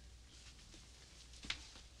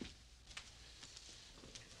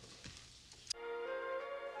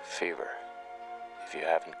 Fever. If you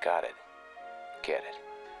haven't got it, get it.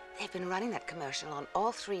 They've been running that commercial on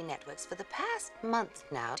all 3 networks for the past month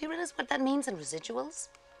now. Do you realize what that means in residuals?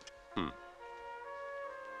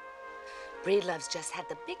 Breedlove's just had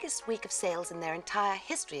the biggest week of sales in their entire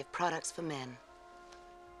history of products for men.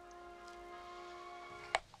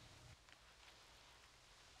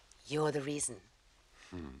 You're the reason.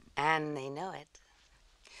 And they know it.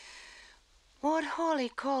 Ward Hawley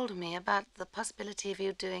called me about the possibility of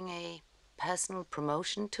you doing a personal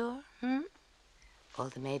promotion tour, All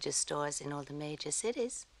the major stores in all the major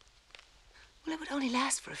cities. Well, it would only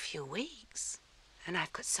last for a few weeks. And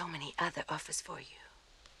I've got so many other offers for you.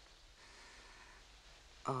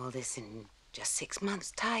 All this in just 6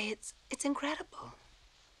 months, Ty. It's incredible.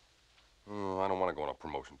 I don't want to go on a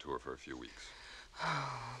promotion tour for a few weeks.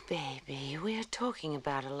 Oh, baby, we're talking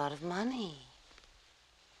about a lot of money.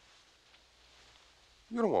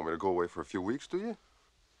 You don't want me to go away for a few weeks, do you?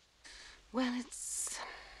 Well, it's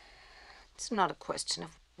not a question of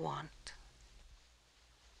want.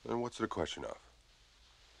 Then what's it a question of?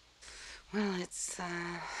 Well, it's,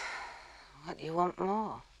 what you want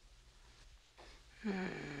more.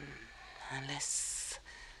 Unless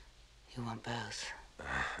you want both.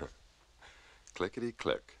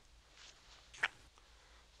 Clickety-click.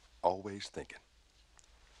 Always thinking.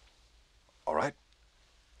 All right,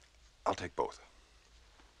 I'll take both.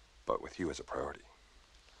 But with you as a priority.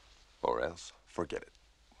 Or else, forget it.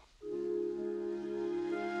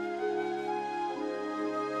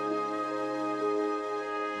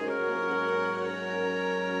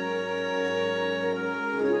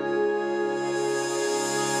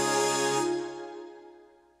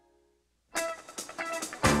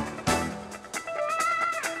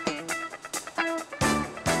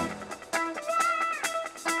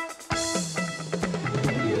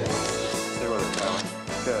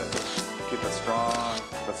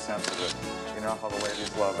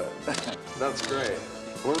 That's great.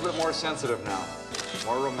 A little bit more sensitive now.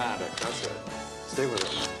 More romantic. That's it. Stay with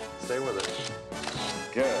it. Stay with it.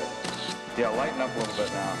 Good. Yeah, lighten up a little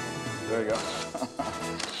bit now. There you go.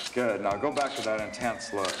 Good. Now go back to that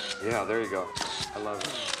intense look. Yeah, there you go. I love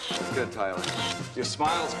it. Good, Tyler. Your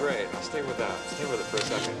smile's great. Now stay with that. Stay with it for a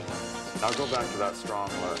second. Now go back to that strong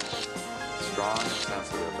look. Strong and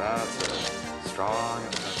sensitive. That's it. Strong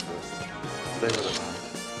and sensitive. Stay with it,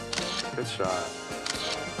 man. Good shot.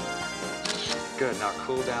 Good. Now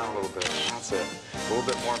cool down a little bit. That's it. A little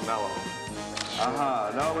bit more mellow.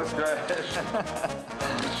 No, looks great.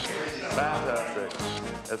 Fantastic.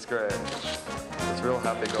 It's great. It's real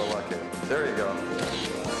happy-go-lucky. There you go.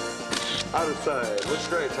 Out of sight. Looks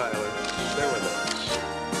great, Tyler. Stay with it.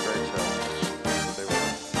 Great shot. Stay with it.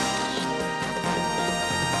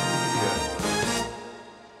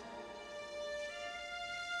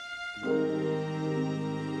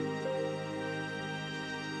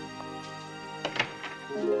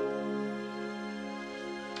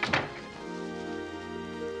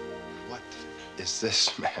 What is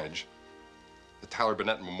this, Madge? The Tyler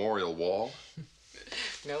Burnett Memorial Wall?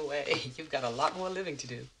 No way. You've got a lot more living to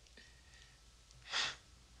do.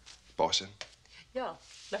 Boss in? Yeah,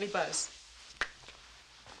 let me buzz.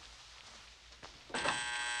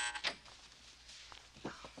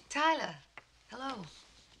 Tyler, hello.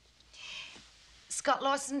 Scott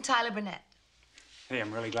Lawson, Tyler Burnett. Hey,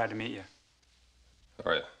 I'm really glad to meet you.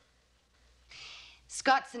 How are you?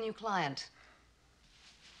 Scott's the new client.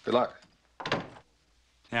 Good luck.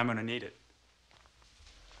 Yeah, I'm gonna need it.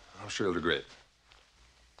 I'm sure you'll do great.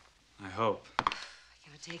 I hope. I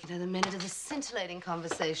can't take another minute of this scintillating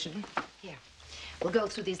conversation. Here, we'll go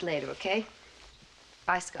through these later, okay?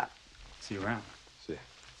 Bye, Scott. See you around. See you.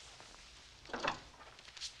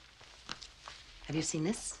 Have you seen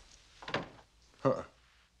this? Huh.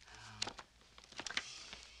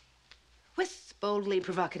 With boldly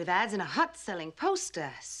provocative ads and a hot-selling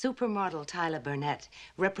poster, supermodel Tyler Burnett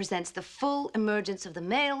represents the full emergence of the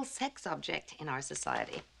male sex object in our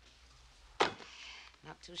society.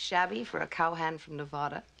 Not too shabby for a cowhand from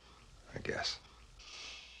Nevada. I guess.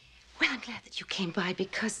 Well, I'm glad that you came by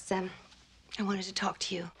because I wanted to talk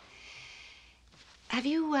to you. Have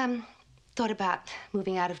you thought about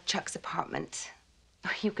moving out of Chuck's apartment?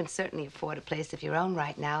 You can certainly afford a place of your own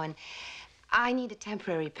right now, and I need a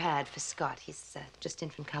temporary pad for Scott. He's just in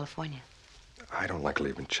from California. I don't like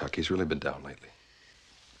leaving Chuck. He's really been down lately.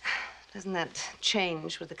 Doesn't that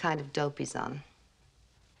change with the kind of dope he's on?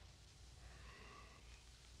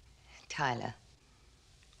 Tyler,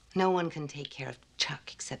 no one can take care of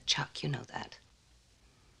Chuck except Chuck. You know that.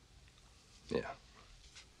 Yeah.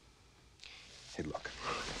 Hey, look.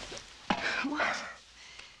 What?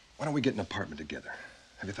 Why don't we get an apartment together?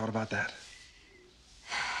 Have you thought about that?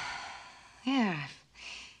 Yeah,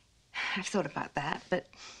 I've thought about that, but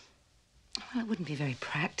well, it wouldn't be very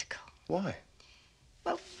practical. Why?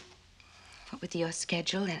 Well, what with your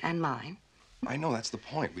schedule and mine? I know, that's the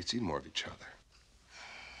point. We'd see more of each other.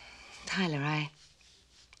 Tyler, I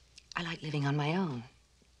like living on my own.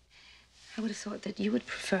 I would have thought that you would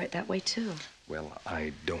prefer it that way, too. Well,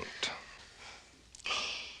 I don't.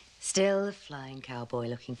 Still a flying cowboy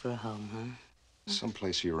looking for a home, huh?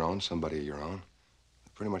 Someplace of your own, somebody of your own.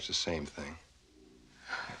 Pretty much the same thing.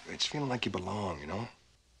 It's feeling like you belong, you know?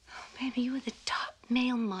 Baby, you were the top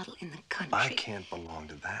male model in the country. I can't belong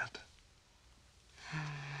to that.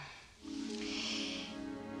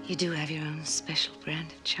 You do have your own special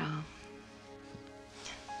brand of charm.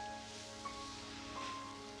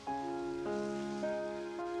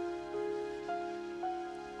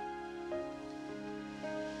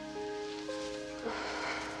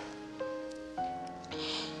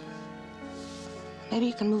 Maybe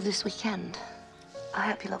you can move this weekend. I'll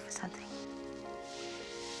help you look for something.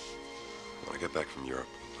 When I get back from Europe,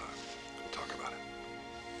 we'll talk about it.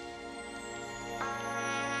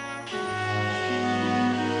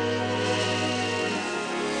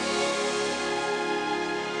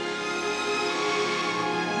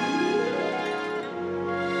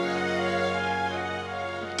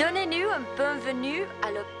 Donnez-nous un bienvenue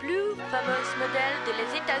à le plus fameux modèle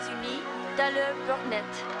des États-Unis, Tyler Burnett.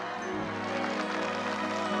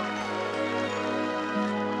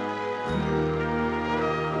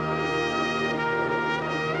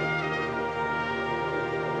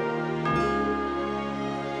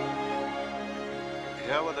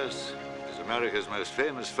 Here with us is America's most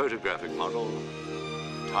famous photographic model,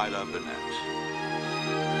 Tyler Burnett.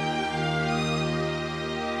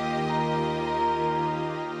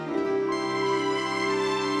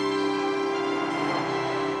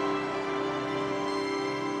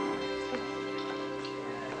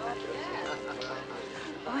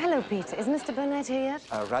 Oh, hello, Peter. Is Mr. Burnett here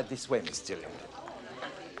yet? Right this way, Miss Gillian.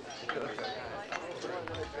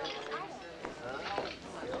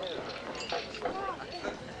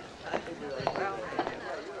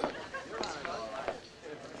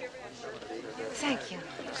 Thank you.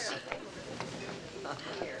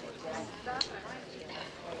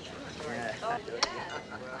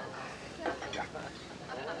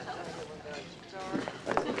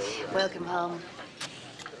 Welcome home.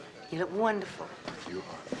 You look wonderful. You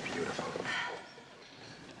are beautiful.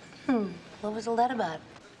 What was all that about?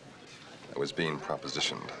 I was being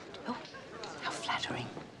propositioned. Oh, how flattering.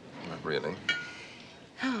 Not really.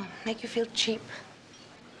 Oh, make you feel cheap.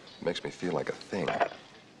 Makes me feel like a thing.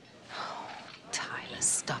 Oh, Tyler,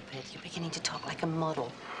 stop it. You're beginning to talk like a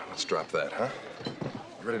model. Let's drop that, huh?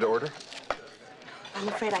 You ready to order? I'm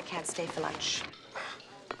afraid I can't stay for lunch.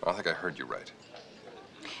 I think I heard you right.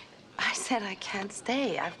 I said I can't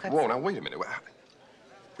stay. I've got... Whoa, now wait a minute.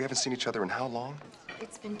 We haven't seen each other in how long?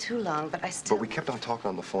 It's been too long, but I still... But we kept on talking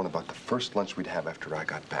on the phone about the first lunch we'd have after I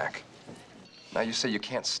got back. Now you say you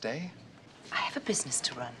can't stay? I have a business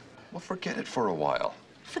to run. Well, forget it for a while.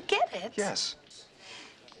 Forget it? Yes.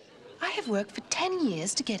 I have worked for 10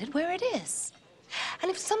 years to get it where it is. And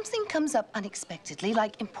if something comes up unexpectedly,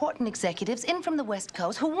 like important executives in from the West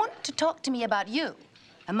Coast who want to talk to me about you,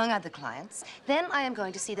 among other clients, then I am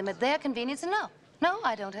going to see them at their convenience. And no,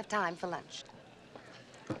 I don't have time for lunch.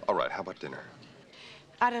 All right, how about dinner?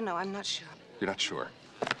 I don't know, I'm not sure. You're not sure?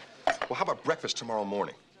 Well, how about breakfast tomorrow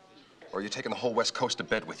morning? Or are you taking the whole West Coast to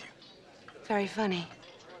bed with you? Very funny.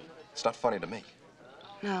 It's not funny to me.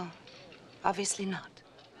 No, obviously not.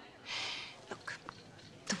 Look,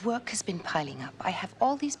 the work has been piling up. I have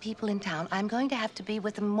all these people in town. I'm going to have to be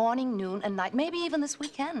with them morning, noon, and night, maybe even this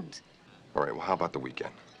weekend. All right, well, how about the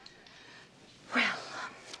weekend? Well,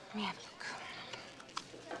 let me have a look.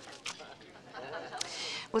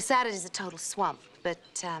 Well, Saturday's a total swamp, but,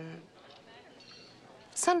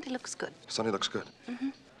 Sunday looks good. Sunday looks good? Mm-hmm.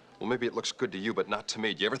 Well, maybe it looks good to you, but not to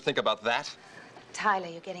me. Do you ever think about that? Tyler,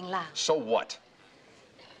 you're getting loud. So what?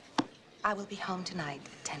 I will be home tonight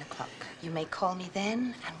at 10 o'clock. You may call me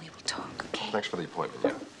then, and we will talk, okay? Thanks for the appointment,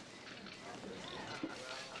 yeah.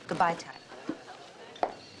 Goodbye, Tyler.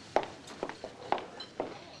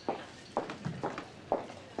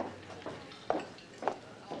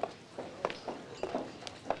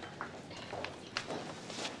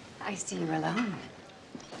 I see you're alone.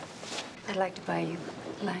 I'd like to buy you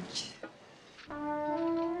lunch.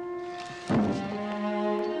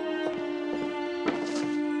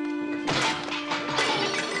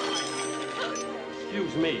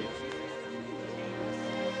 Excuse me.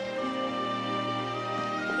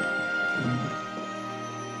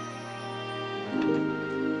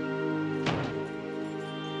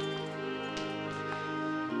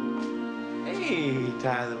 Hey,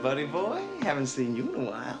 Tyler, buddy boy. Haven't seen you in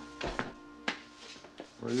a while.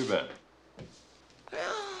 Where you been?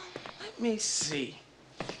 Well, let me see.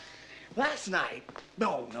 Last night,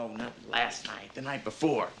 no, not last night, the night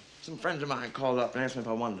before, some friends of mine called up and asked me if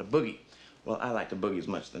I wanted to boogie. Well, I like to boogie as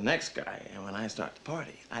much as the next guy, and when I start to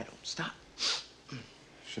party, I don't stop.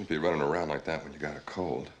 Shouldn't be running around like that when you got a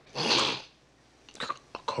cold.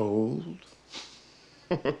 A cold?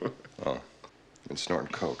 Oh, been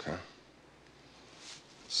snorting coke, huh?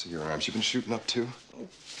 See your arms. You been shooting up, too? Oh,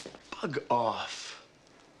 bug off.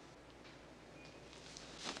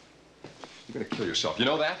 You're gonna kill yourself. You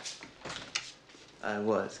know that? I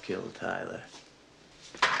was killed, Tyler.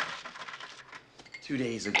 2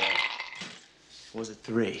 days ago. Or was it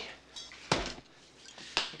 3? I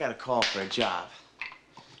got a call for a job.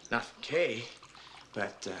 Not from Kay,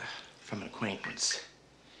 but from an acquaintance.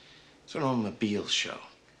 It's an automobile show.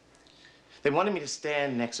 They wanted me to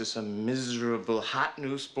stand next to some miserable, hot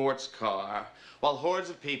new sports car while hordes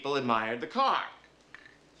of people admired the car.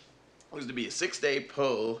 It was to be a 6-day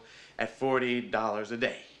pull at $40 a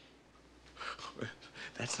day.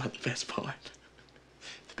 That's not the best part.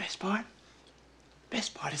 The best part?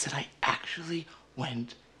 Best part is that I actually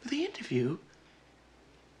went for the interview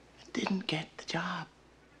and didn't get the job.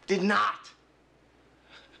 Did not.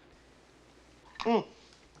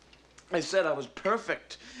 I said I was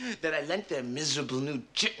perfect, that I lent their miserable new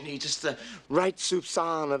jitney just the right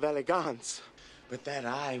soupçon of elegance, but that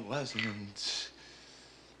I wasn't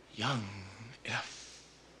young enough.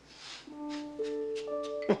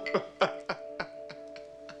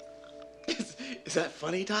 Is that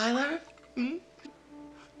funny, Tyler? Hmm?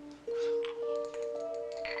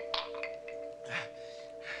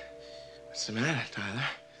 What's the matter, Tyler?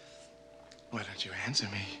 Why don't you answer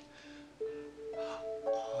me?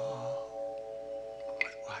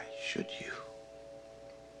 But why should you?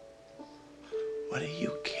 What do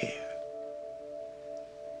you care?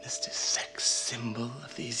 Mr. Sex Symbol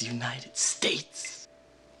of these United States?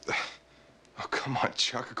 Oh, come on,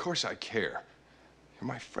 Chuck. Of course I care. You're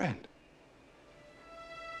my friend.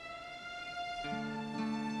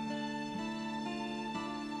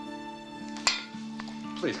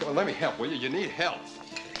 Please, come on, let me help, will you? You need help.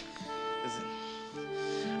 Listen,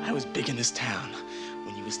 I I was big in this town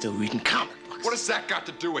when you were still reading comic books. What has that got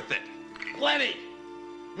to do with it? Plenty.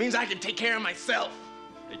 Means I can take care of myself.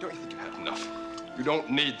 Hey, don't you think you have enough? You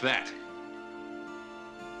don't need that.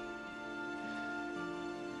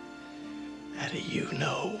 How do you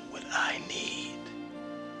know what I need?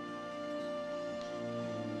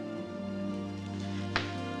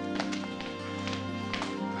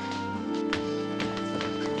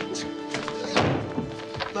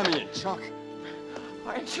 Let me in, Chuck.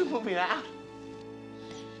 Why aren't you moving out?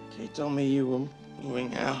 Kay told me you were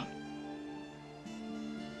moving out.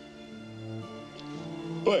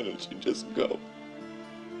 Why don't you just go?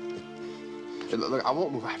 Hey, look, I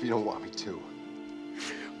won't move out if you don't want me to.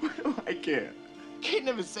 What do I care? Kay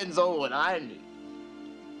never sends over what I need.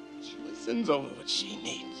 She only sends over what she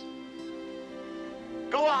needs.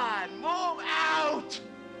 Go on, move out!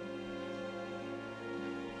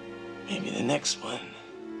 Maybe the next one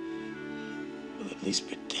will at least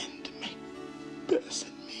pretend to make Bess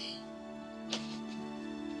and me.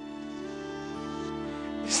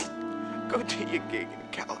 Just go do your gig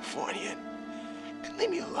in California and leave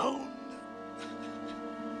me alone.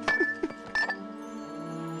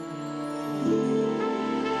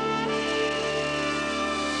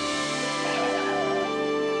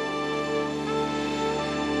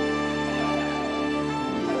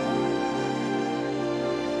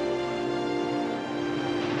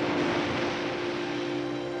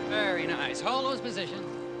 Very nice. Hold those positions.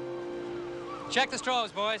 Check the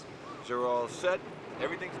strobes, boys. They're all set.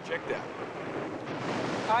 Everything's checked out.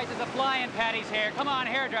 All right, there's a fly in Patty's hair. Come on,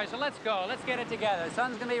 hairdresser, so let's go. Let's get it together. The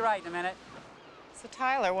sun's gonna be right in a minute. So,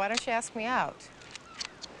 Tyler, why don't you ask me out?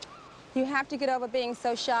 You have to get over being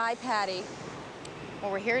so shy, Patty.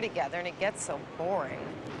 Well, we're here together, and it gets so boring.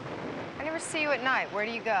 I never see you at night. Where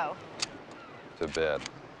do you go? To bed.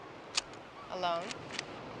 Alone?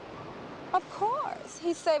 Of course.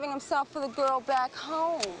 He's saving himself for the girl back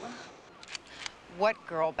home. What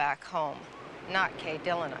girl back home? Not Kay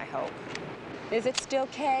Dillon, I hope. Is it still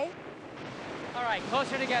Kay? All right,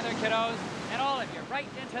 closer together, kiddos. And all of you, right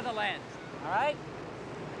into the lens. All right?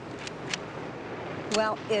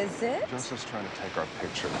 Well, is it? Joseph's trying to take our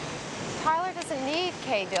picture. Tyler doesn't need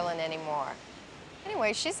Kay Dillon anymore.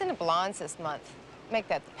 Anyway, she's into blondes this month. Make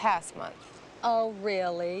that the past month. Oh,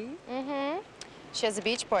 really? Mm-hmm. She has a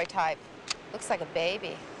Beach Boy type. Looks like a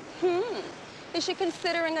baby. Is she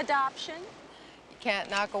considering adoption? You can't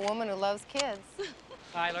knock a woman who loves kids.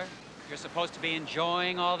 Tyler, you're supposed to be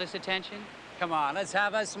enjoying all this attention. Come on, let's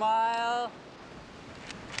have a smile.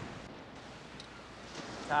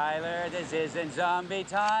 Tyler, this isn't zombie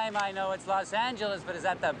time. I know it's Los Angeles, but is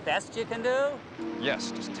that the best you can do?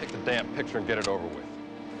 Yes, just take the damn picture and get it over with.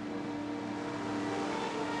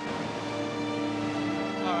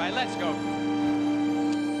 All right, let's go.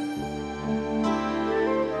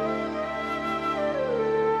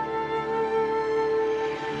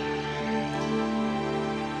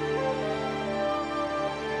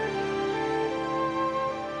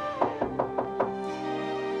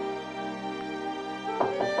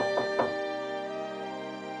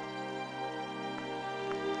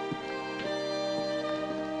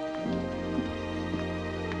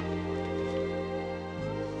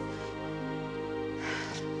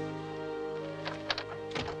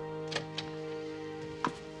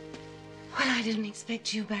 I didn't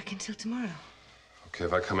expect you back until tomorrow. Okay,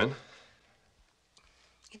 if I come in?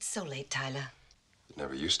 It's so late, Tyler. It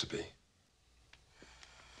never used to be.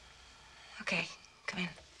 Okay, come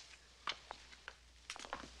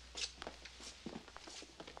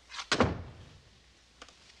in.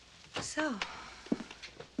 So,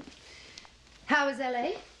 how was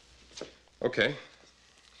L.A.? Okay.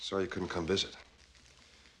 Sorry you couldn't come visit.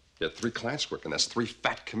 You had 3 clients working. That's 3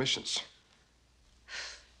 fat commissions.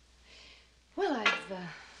 Well,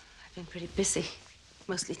 I've been pretty busy,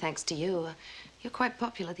 mostly thanks to you. You're quite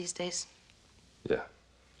popular these days. Yeah.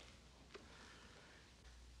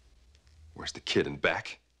 Where's the kid in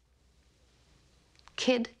back?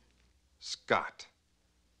 Kid? Scott.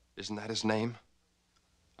 Isn't that his name?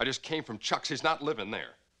 I just came from Chuck's. He's not living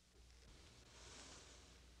there.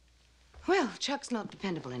 Well, Chuck's not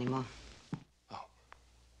dependable anymore. Oh.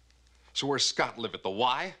 So where's Scott live, at the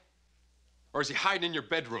Y? Or is he hiding in your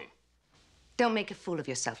bedroom? Don't make a fool of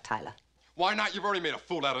yourself, Tyler. Why not? You've already made a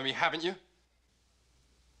fool out of me, haven't you?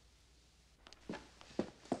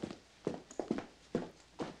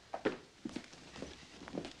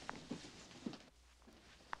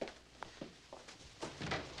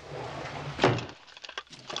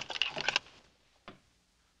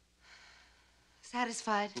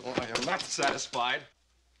 Satisfied? Oh, I am not satisfied.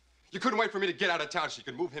 You couldn't wait for me to get out of town so you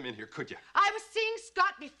could move him in here, could you? I was seeing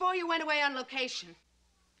Scott before you went away on location.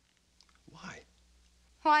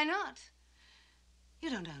 Why not? You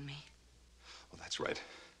don't own me. Well, that's right.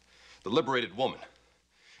 The liberated woman.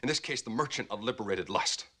 In this case, the merchant of liberated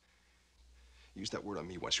lust. You used that word on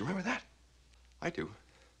me once. You remember that? I do.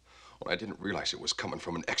 Well, I didn't realize it was coming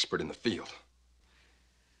from an expert in the field.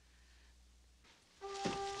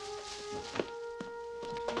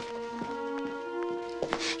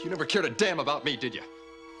 You never cared a damn about me, did you?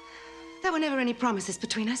 There were never any promises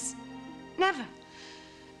between us. Never.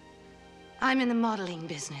 I'm in the modeling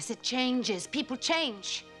business. It changes. People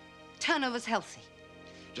change. Turnover's healthy.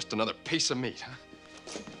 Just another piece of meat, huh?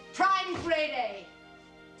 Prime grade A.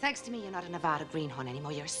 Thanks to me, you're not a Nevada greenhorn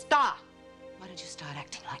anymore. You're a star. Why don't you start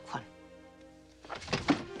acting like one?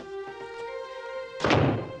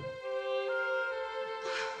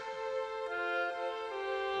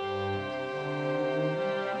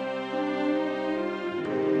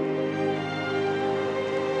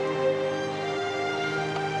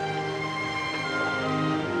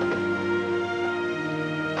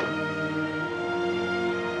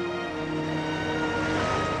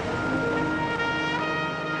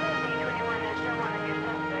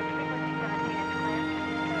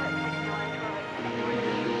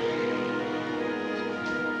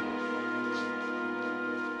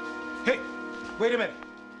 Wait a minute.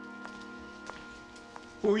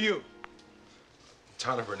 Who are you?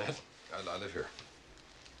 Tyler Burnett. I live here.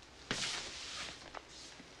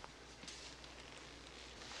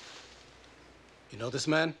 You know this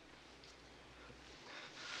man?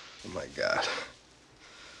 Oh, my God.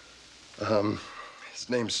 His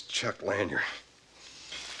name's Chuck Lanier.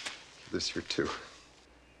 He lives here, too.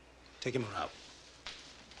 Take him around.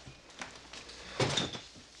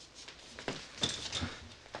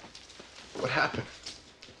 What happened?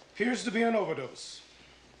 Appears to be an overdose.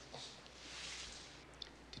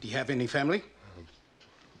 Did he have any family?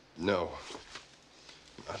 No.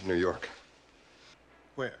 Not in New York.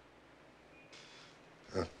 Where?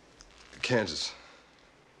 Kansas.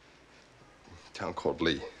 A town called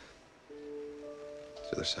Lee. It's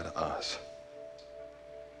the other side of Oz.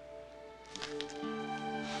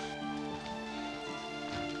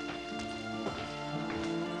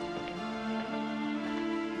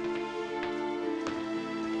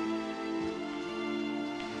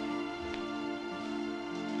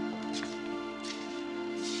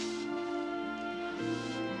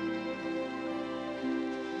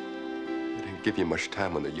 Give you much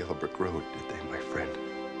time on the yellow brick road, did they, my friend?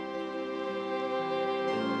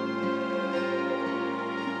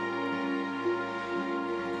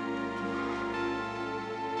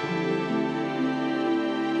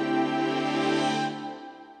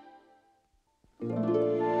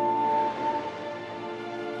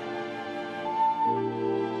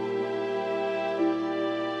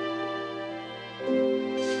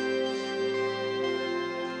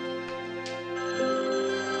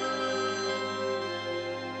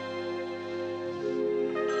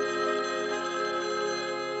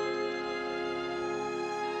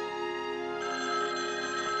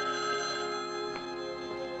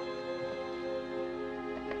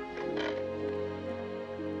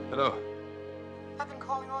 Hello. I've been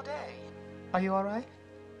calling all day. Are you all right?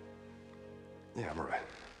 Yeah, I'm all right.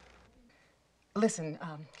 Listen,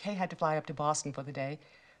 Kay had to fly up to Boston for the day,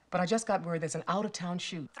 but I just got word there's an out-of-town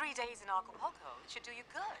shoot. 3 days in Acapulco. It should do you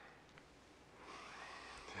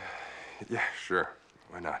good. Yeah, sure.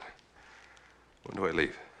 Why not? When do I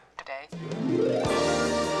leave? Today.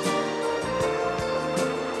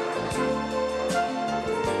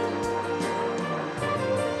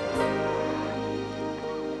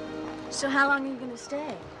 So how long are you gonna stay?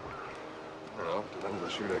 I don't know. Till the end of the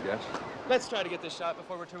shoot, I guess. Let's try to get this shot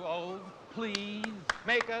before we're too old. Please.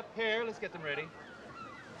 Makeup, hair, let's get them ready.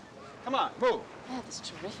 Come on, move. I have this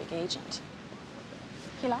terrific agent.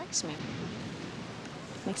 He likes me.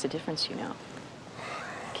 Makes a difference, you know.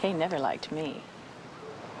 Kay never liked me.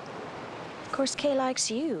 Of course, Kay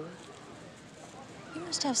likes you. You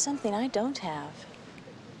must have something I don't have.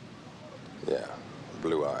 Yeah,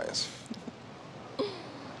 blue eyes.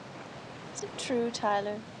 Is it true,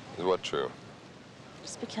 Tyler? Is what true?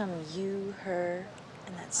 Just become you, her,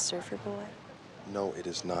 and that surfer boy? No, it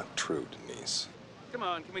is not true, Denise. Come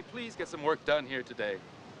on, can we please get some work done here today?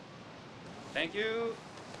 Thank you.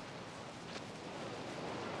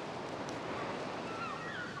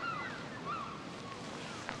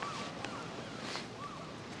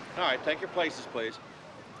 All right, take your places, please.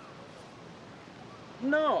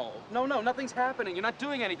 No, nothing's happening. You're not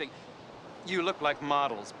doing anything. You look like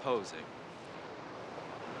models posing.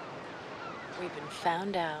 We've been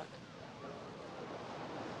found out.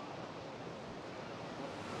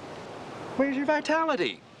 Where's your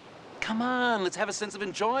vitality? Come on, let's have a sense of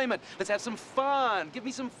enjoyment. Let's have some fun. Give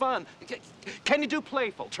me some fun. Can you do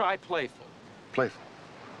playful? Try playful. Playful.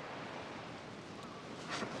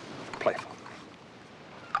 Playful.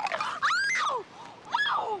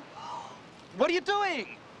 What are you doing?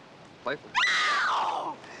 Playful.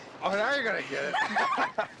 Oh, now you're gonna get it.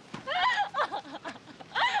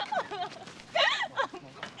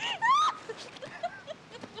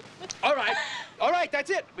 All right, that's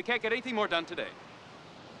it. We can't get anything more done today.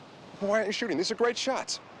 Why aren't you shooting? These are great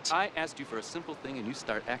shots. I asked you for a simple thing, and you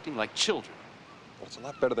start acting like children. Well, it's a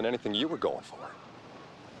lot better than anything you were going for.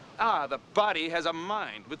 Ah, the body has a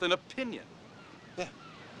mind with an opinion. Yeah.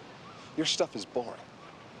 Your stuff is boring.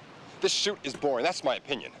 This shoot is boring. That's my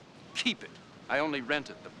opinion. Keep it. I only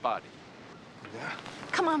rented the body. Yeah?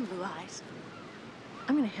 Come on, Blue Eyes.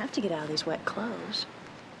 I'm gonna have to get out of these wet clothes.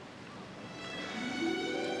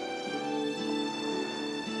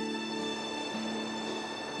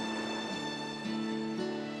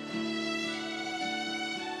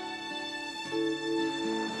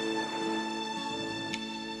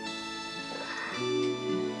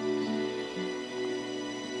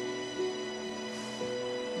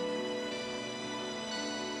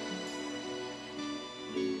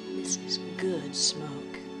 This is good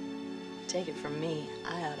smoke. Take it from me,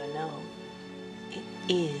 I ought to know. It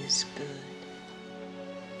is good.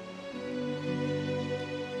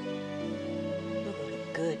 We'll go to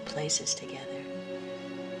good places together.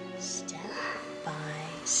 Step by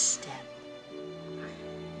step.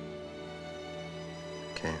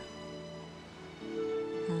 Can't.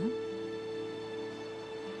 Hmm?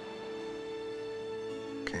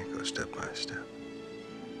 Can't go step by step.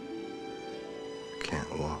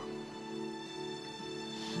 Can't walk.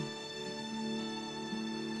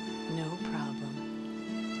 No problem.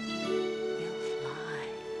 We'll fly.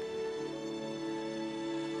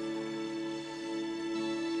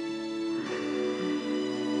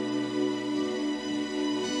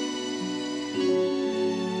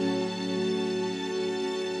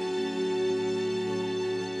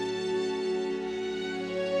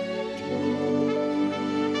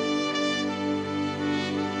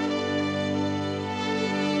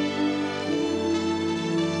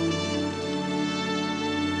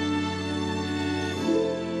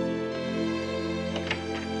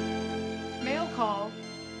 Mail call.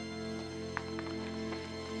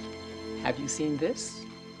 Have you seen this?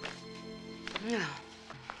 No.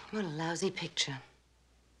 What a lousy picture.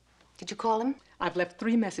 Did you call him? I've left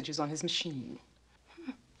 3 messages on his machine.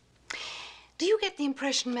 Do you get the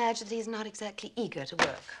impression, Madge, that he's not exactly eager to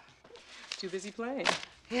work? Too busy playing.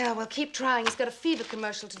 Yeah, well, keep trying. He's got a fever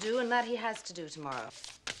commercial to do, and that he has to do tomorrow.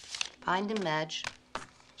 Find him, Madge.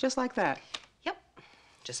 Just like that. Yep,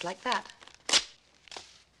 just like that.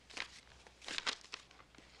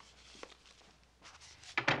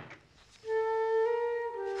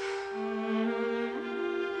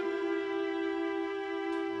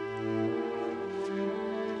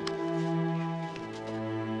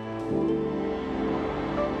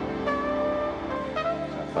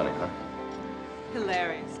 Funny, huh?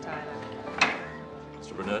 Hilarious, Tyler.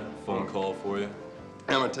 Mr. Burnett, phone call for you.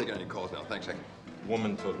 I'm not taking any calls now. Thanks, Hank.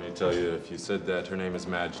 Woman told me to tell you if you said that, her name is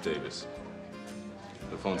Madge Davis.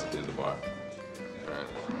 The phone's at the end of the bar. All right.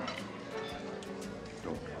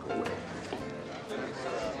 Don't go away.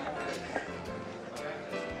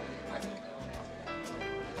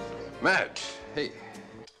 Madge, hey.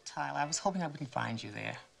 Tyler, I was hoping I wouldn't find you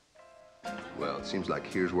there. Well, it seems like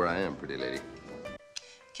here's where I am, pretty lady.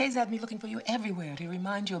 Kay's had me looking for you everywhere to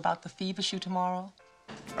remind you about the fever shoot tomorrow.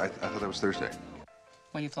 I thought that was Thursday.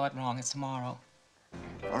 Well, you thought wrong. It's tomorrow.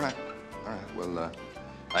 All right. All right. Well,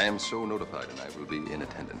 I am so notified, and I will be in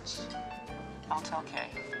attendance. I'll tell Kay.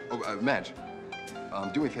 Oh, Madge,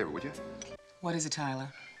 do me a favor, would you? What is it, Tyler?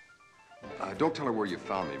 Don't tell her where you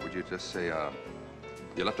found me. Would you just say,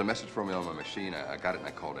 you left a message for me on my machine. I got it and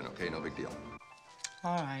I called in, okay? No big deal.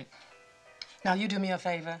 All right. Now, you do me a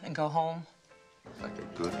favor and go home. Like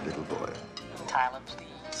a good little boy. Tyler,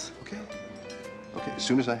 please. Okay. Okay, as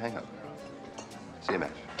soon as I hang up. See you,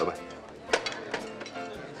 Madge. Bye-bye.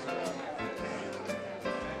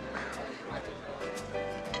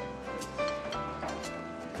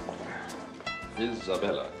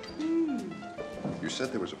 Isabella. You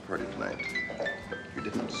said there was a party tonight. You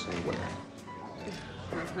didn't say when.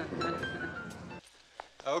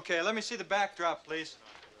 Okay, let me see the backdrop, please.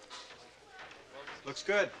 Looks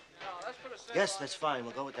good. Yes, that's fine.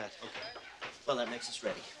 We'll go with that. Okay. Well, that makes us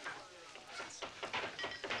ready.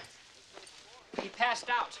 He passed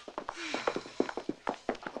out.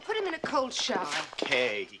 Put him in a cold shower.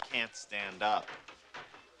 Okay, he can't stand up.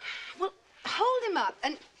 Well, hold him up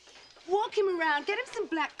and Walk him around, get him some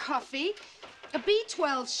black coffee, a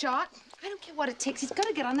B12 shot. I don't care what it takes. He's got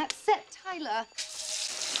to get on that set, Tyler.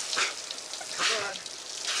 Come on.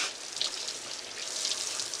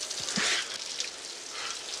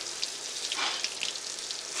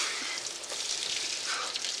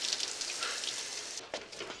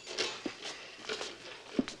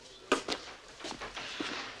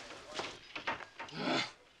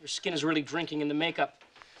 Your skin is really drinking in the makeup.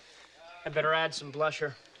 I better add some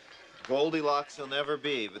blusher. Goldilocks will never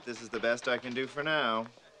be, but this is the best I can do for now.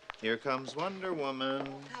 Here comes Wonder Woman.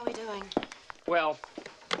 How are we doing? Well,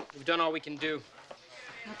 we've done all we can do.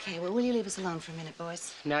 Okay, well, will you leave us alone for a minute,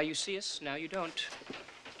 boys? Now you see us, now you don't.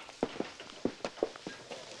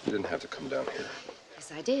 You didn't have to come down here.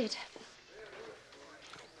 Yes, I did.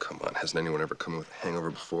 Come on, hasn't anyone ever come in with a hangover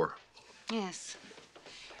before? Yes.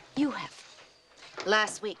 You have.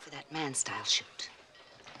 Last week for that man-style shoot.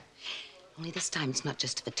 Only this time it's not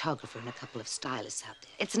just a photographer and a couple of stylists out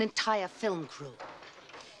there. It's an entire film crew.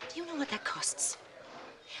 Do you know what that costs?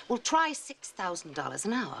 We'll try $6,000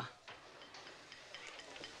 an hour.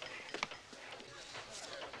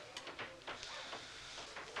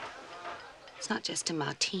 It's not just a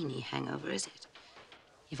martini hangover, is it?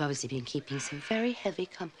 You've obviously been keeping some very heavy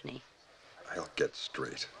company. I'll get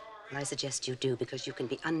straight. Well, I suggest you do, because you can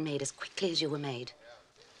be unmade as quickly as you were made.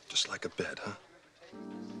 Just like a bed, huh?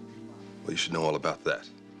 Well, you should know all about that.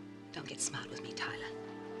 Don't get smart with me, Tyler.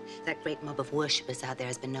 That great mob of worshippers out there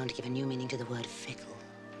has been known to give a new meaning to the word fickle.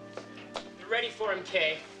 You're ready for him,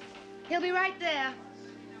 Kay. He'll be right there.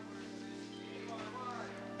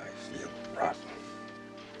 I feel rotten.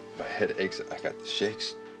 My head aches. I got the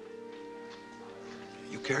shakes.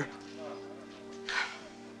 You care?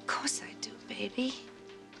 Of course I do, baby.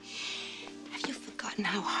 Have you forgotten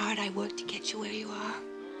how hard I worked to get you where you are?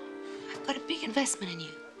 I've got a big investment in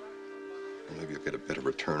you. Well, maybe you'll get a better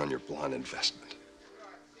return on your blonde investment.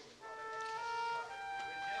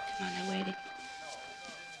 Come on, they're waiting.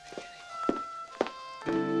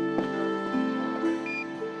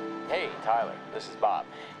 Hey, Tyler, this is Bob.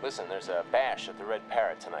 Listen, there's a bash at the Red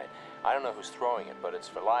Parrot tonight. I don't know who's throwing it, but it's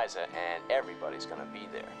for Liza, and everybody's gonna be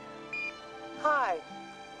there. Hi,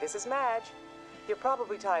 this is Madge. You're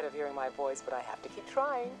probably tired of hearing my voice, but I have to keep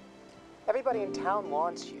trying. Everybody in town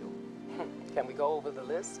wants you. Can we go over the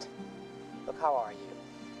list? Look, how are you?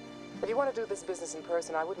 If you want to do this business in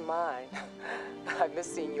person, I wouldn't mind. I miss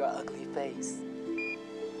seeing your ugly face.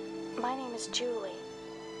 My name is Julie.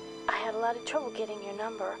 I had a lot of trouble getting your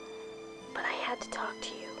number, but I had to talk to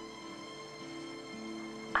you.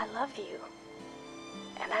 I love you,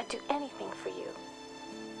 and I'd do anything for you.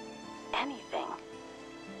 Anything.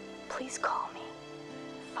 Please call me.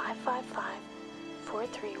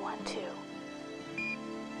 555-4312.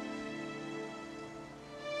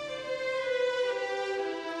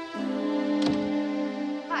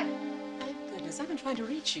 Hi. Goodness, I've been trying to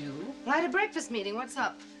reach you. I had a breakfast meeting. What's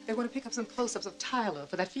up? They want to pick up some close-ups of Tyler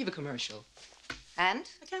for that fever commercial. And?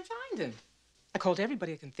 I can't find him. I called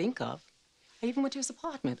everybody I can think of. I even went to his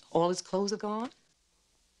apartment. All his clothes are gone.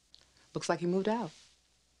 Looks like he moved out.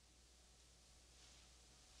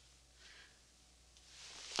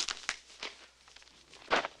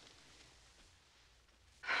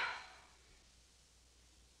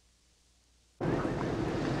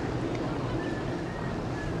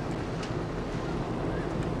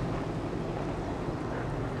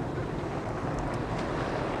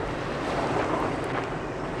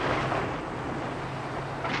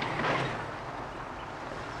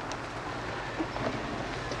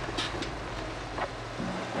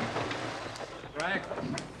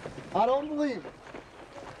 I don't believe it.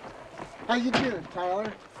 How you doing,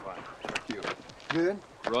 Tyler? Fine. Thank you. Good.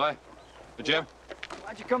 Roy? Hey, Jim?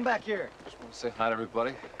 Why'd you come back here? Just want to say hi to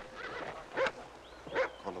everybody. A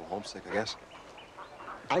little homesick, I guess.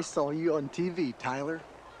 I saw you on TV, Tyler.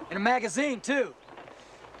 In a magazine, too.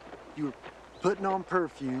 You were putting on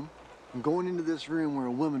perfume and going into this room where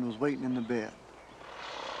a woman was waiting in the bed.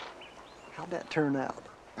 How'd that turn out?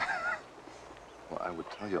 Well, I would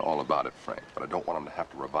tell you all about it, Frank, but I don't want them to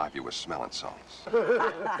have to revive you with smelling salts.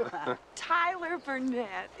 Tyler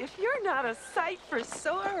Burnett, if you're not a sight for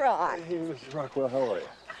sore eyes. Hey, Mrs. Rockwell, how are you?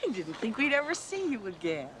 I didn't think we'd ever see you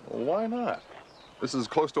again. Well, why not? This is as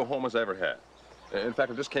close to a home as I ever had. In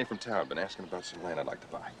fact, I just came from town. Been asking about some land I'd like to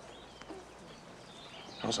buy.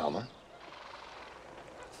 How's Alma?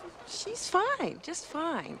 She's fine, just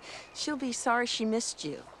fine. She'll be sorry she missed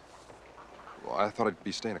you. Well, I thought I'd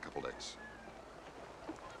be staying a couple days.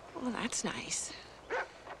 Well, that's nice.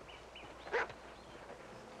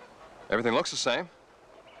 Everything looks the same.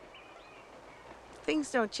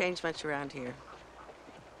 Things don't change much around here.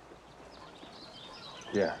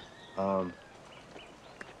 Yeah, Oh,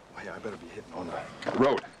 yeah, I better be hitting on the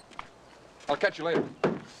road. I'll catch you later.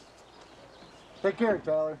 Take care,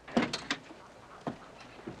 Tyler.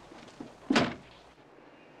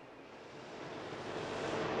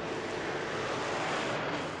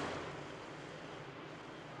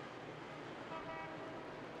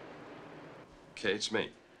 Okay, it's me.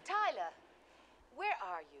 Tyler, where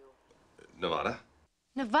are you? Nevada.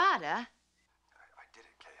 Nevada? I did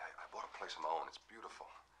it, Kay. I bought a place of my own. It's beautiful.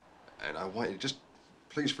 And I want you to just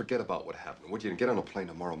please forget about what happened, would you? And get on a plane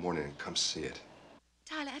tomorrow morning and come see it.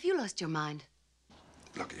 Tyler, have you lost your mind?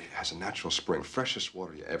 Look, it has a natural spring, freshest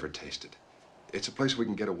water you ever tasted. It's a place we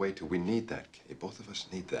can get away to. We need that, Kay. Both of us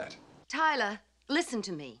need that. Tyler, listen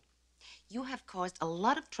to me. You have caused a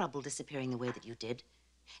lot of trouble disappearing the way that you did.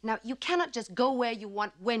 Now, you cannot just go where you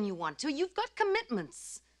want, when you want to. You've got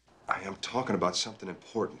commitments. I am talking about something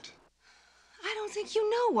important. I don't think you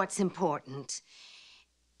know what's important.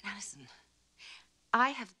 Now, listen. I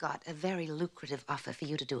have got a very lucrative offer for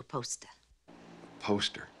you to do a poster.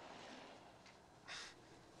 Poster?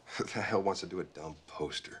 Who the hell wants to do a dumb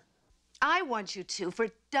poster? I want you to, for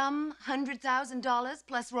a dumb $100,000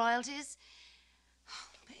 plus royalties. Oh,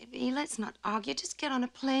 baby, let's not argue. Just get on a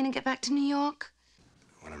plane and get back to New York.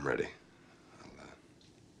 When I'm ready,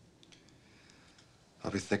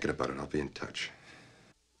 I'll be thinking about it. I'll be in touch.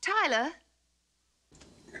 Tyler?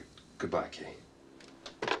 Goodbye, Kay.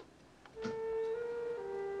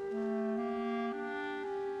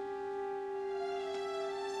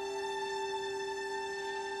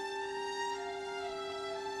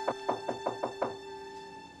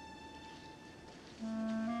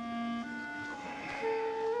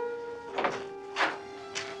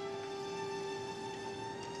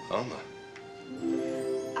 Alma.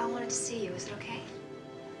 I wanted to see you. Is it okay?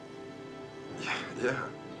 Yeah.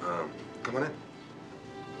 Come on in.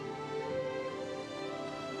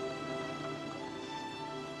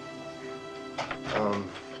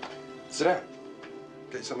 Sit down.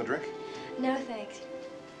 Get you something to drink? No, thanks.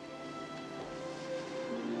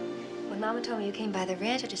 When Mama told me you came by the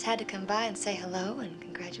ranch, I just had to come by and say hello and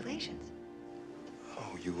congratulations.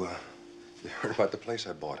 Oh, you heard about the place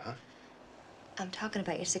I bought, huh? I'm talking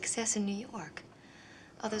about your success in New York.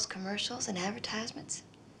 All those commercials and advertisements.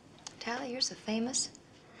 Tyler, you're so famous.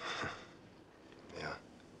 Yeah.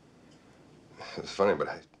 It's funny, but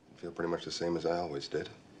I feel pretty much the same as I always did.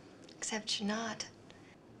 Except you're not.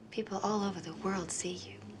 People all over the world see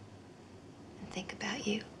you and think about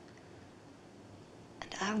you.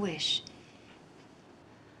 And I wish.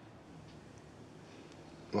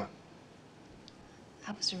 What?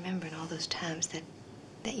 I was remembering all those times that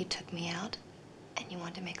you took me out and you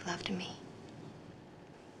wanted to make love to me.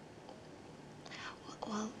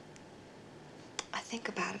 Well, I think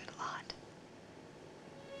about it a lot.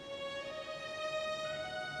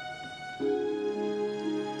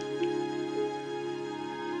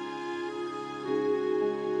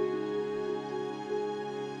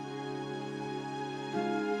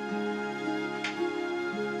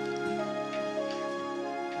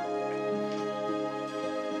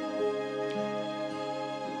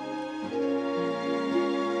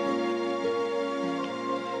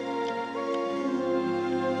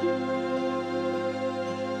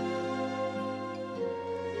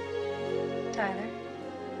 Tyler?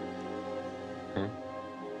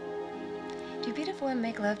 Do beautiful women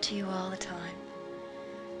make love to you all the time?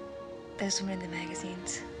 Those women in the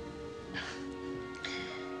magazines?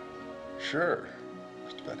 Sure.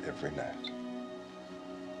 Just about every night.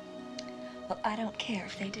 Well, I don't care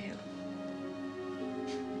if they do.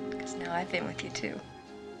 Because now I've been with you, too.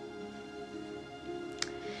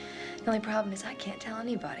 The only problem is I can't tell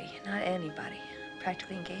anybody. Not anybody. I'm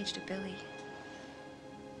practically engaged to Billy.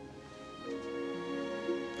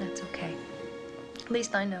 That's okay. At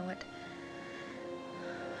least I know it.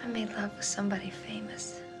 I made love with somebody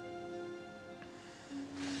famous.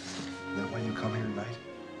 Is that why you come here tonight?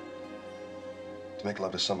 To make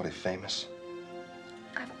love to somebody famous?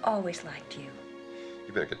 I've always liked you.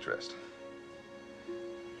 You better get dressed.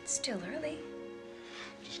 It's still early.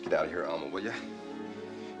 Just get out of here, Alma, will you?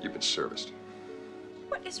 You've been serviced.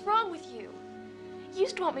 What is wrong with you? You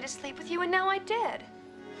used to want me to sleep with you, and now I did.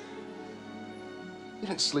 You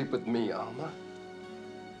didn't sleep with me, Alma.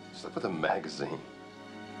 You slept with a magazine.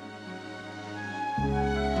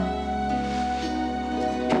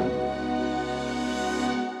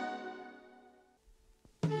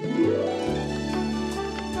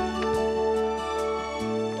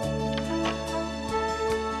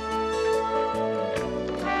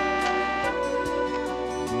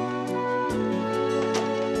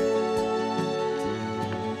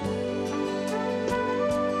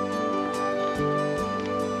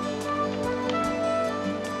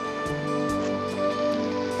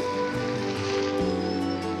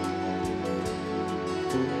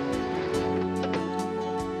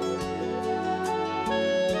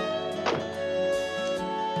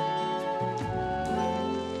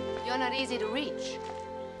 not easy to reach.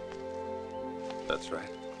 That's right.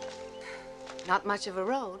 Not much of a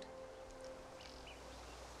road.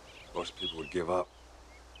 Most people would give up.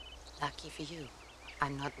 Lucky for you,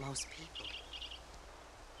 I'm not most people.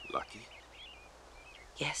 Lucky?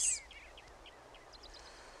 Yes.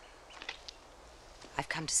 I've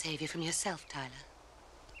come to save you from yourself, Tyler.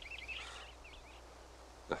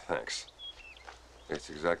 Thanks. It's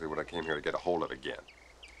exactly what I came here to get a hold of again.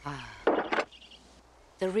 Ah.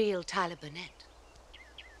 The real Tyler Burnett.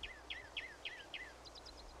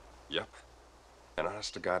 Yep. An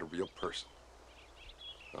honest-to-God, real person.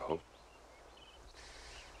 I hope.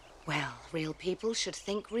 Well, real people should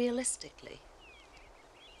think realistically.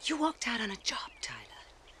 You walked out on a job, Tyler.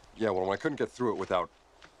 Yeah, well, when I couldn't get through it without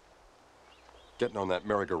getting on that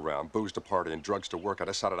merry-go-round, booze to party, and drugs to work, I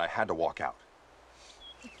decided I had to walk out.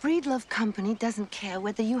 The Breedlove Company doesn't care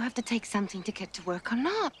whether you have to take something to get to work or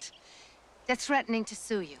not. They're threatening to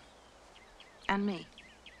sue you. And me.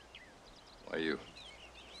 Why you?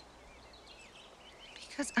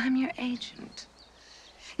 Because I'm your agent.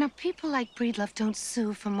 Now, people like Breedlove don't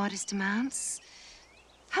sue for modest amounts.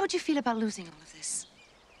 How would you feel about losing all of this?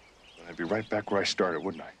 I'd be right back where I started,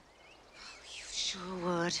 wouldn't I? You sure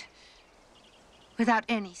would. Without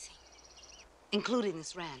anything. Including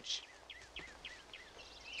this ranch.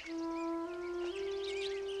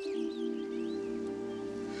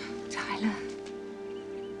 Tyler.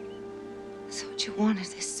 I thought you wanted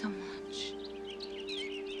this so much.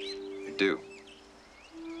 I do.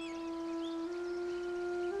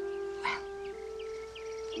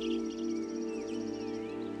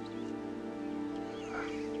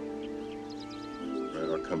 Right,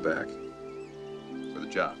 I'll come back for the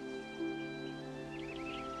job.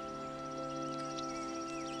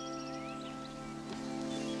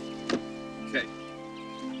 Okay.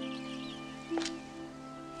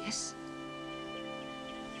 Yes?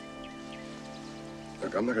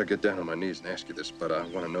 Look, I'm not gonna get down on my knees and ask you this, but I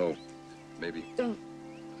want to know, maybe... Don't.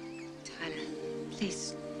 Tyler,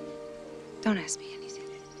 please. Don't ask me anything.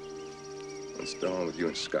 What's going on with you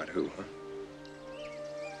and Scott who, huh?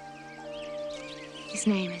 His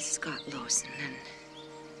name is Scott Lawson, and...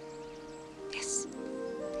 Yes.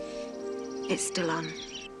 It's still on.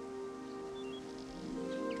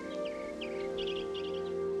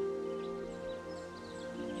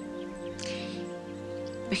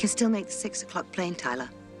 We can still make the 6 o'clock plane, Tyler.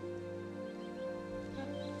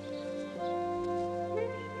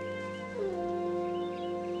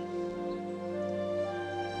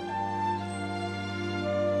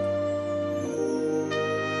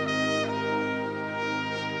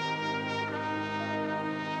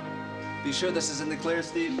 Be sure this is in the clear,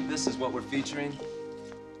 Steve? This is what we're featuring?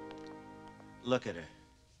 Look at her.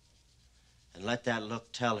 And let that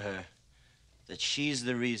look tell her that she's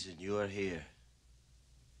the reason you're here.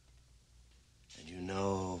 And you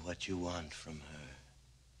know what you want from her.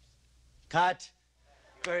 Cut.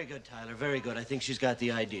 Very good, Tyler. Very good. I think she's got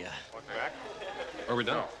the idea. Back? Are we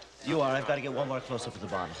done? You are. I've got to get one more close-up of the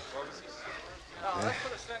bottle. Let's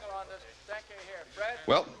put a stinger on this. Thank you here. Fred?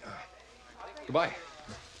 Well, goodbye.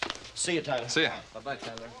 See you, Tyler. See ya. Bye-bye,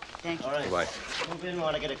 Tyler. Thank you. All right. Bye. Move in. We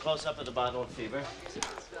want to get a close-up of the bottle of fever.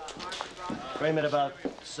 Frame it about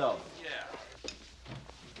so.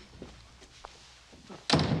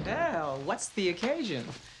 Well, what's the occasion?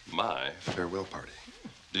 My farewell party.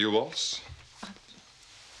 Do you waltz?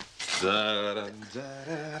 Da da da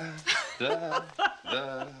da da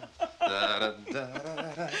da da.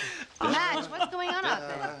 Madge, what's going on out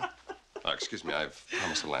there? Excuse me, I've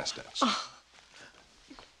promised the last dance. I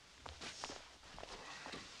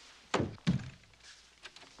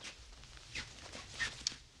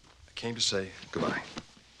came to say goodbye.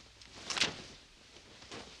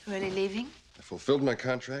 Really leaving? I fulfilled my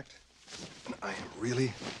contract, and I am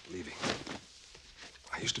really leaving.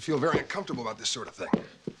 I used to feel very uncomfortable about this sort of thing.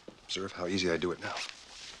 Observe how easy I do it now.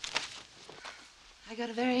 I got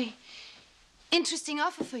a very interesting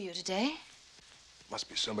offer for you today. Must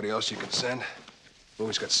be somebody else you can send.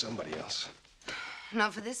 Always got somebody else.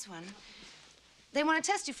 Not for this one. They want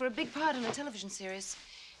to test you for a big part in a television series.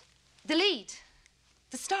 The lead.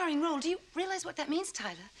 The starring role. Do you realize what that means,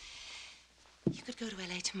 Tyler? You could go to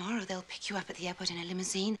LA tomorrow. They'll pick you up at the airport in a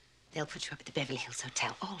limousine. They'll put you up at the Beverly Hills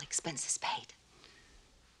Hotel. All expenses paid.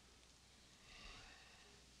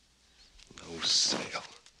 No sale.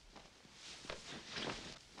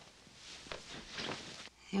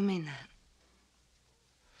 You mean that?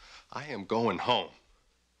 I am going home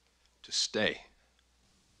to stay.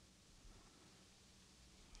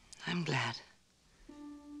 I'm glad.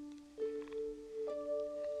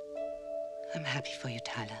 I'm happy for you,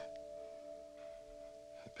 Tyler.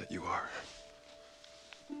 I bet you are.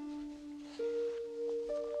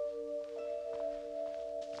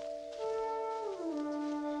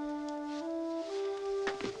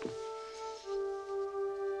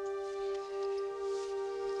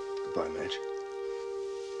 Madge.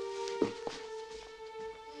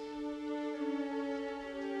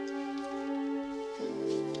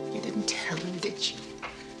 You didn't tell him, did you?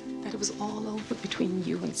 That it was all over between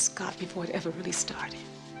you and Scott before it ever really started.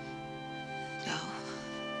 No.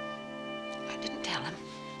 I didn't tell him.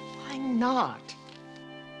 Why not?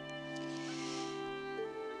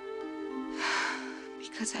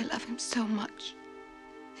 Because I love him so much.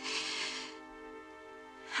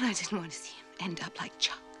 And I didn't want to see him end up like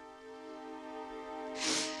Chuck.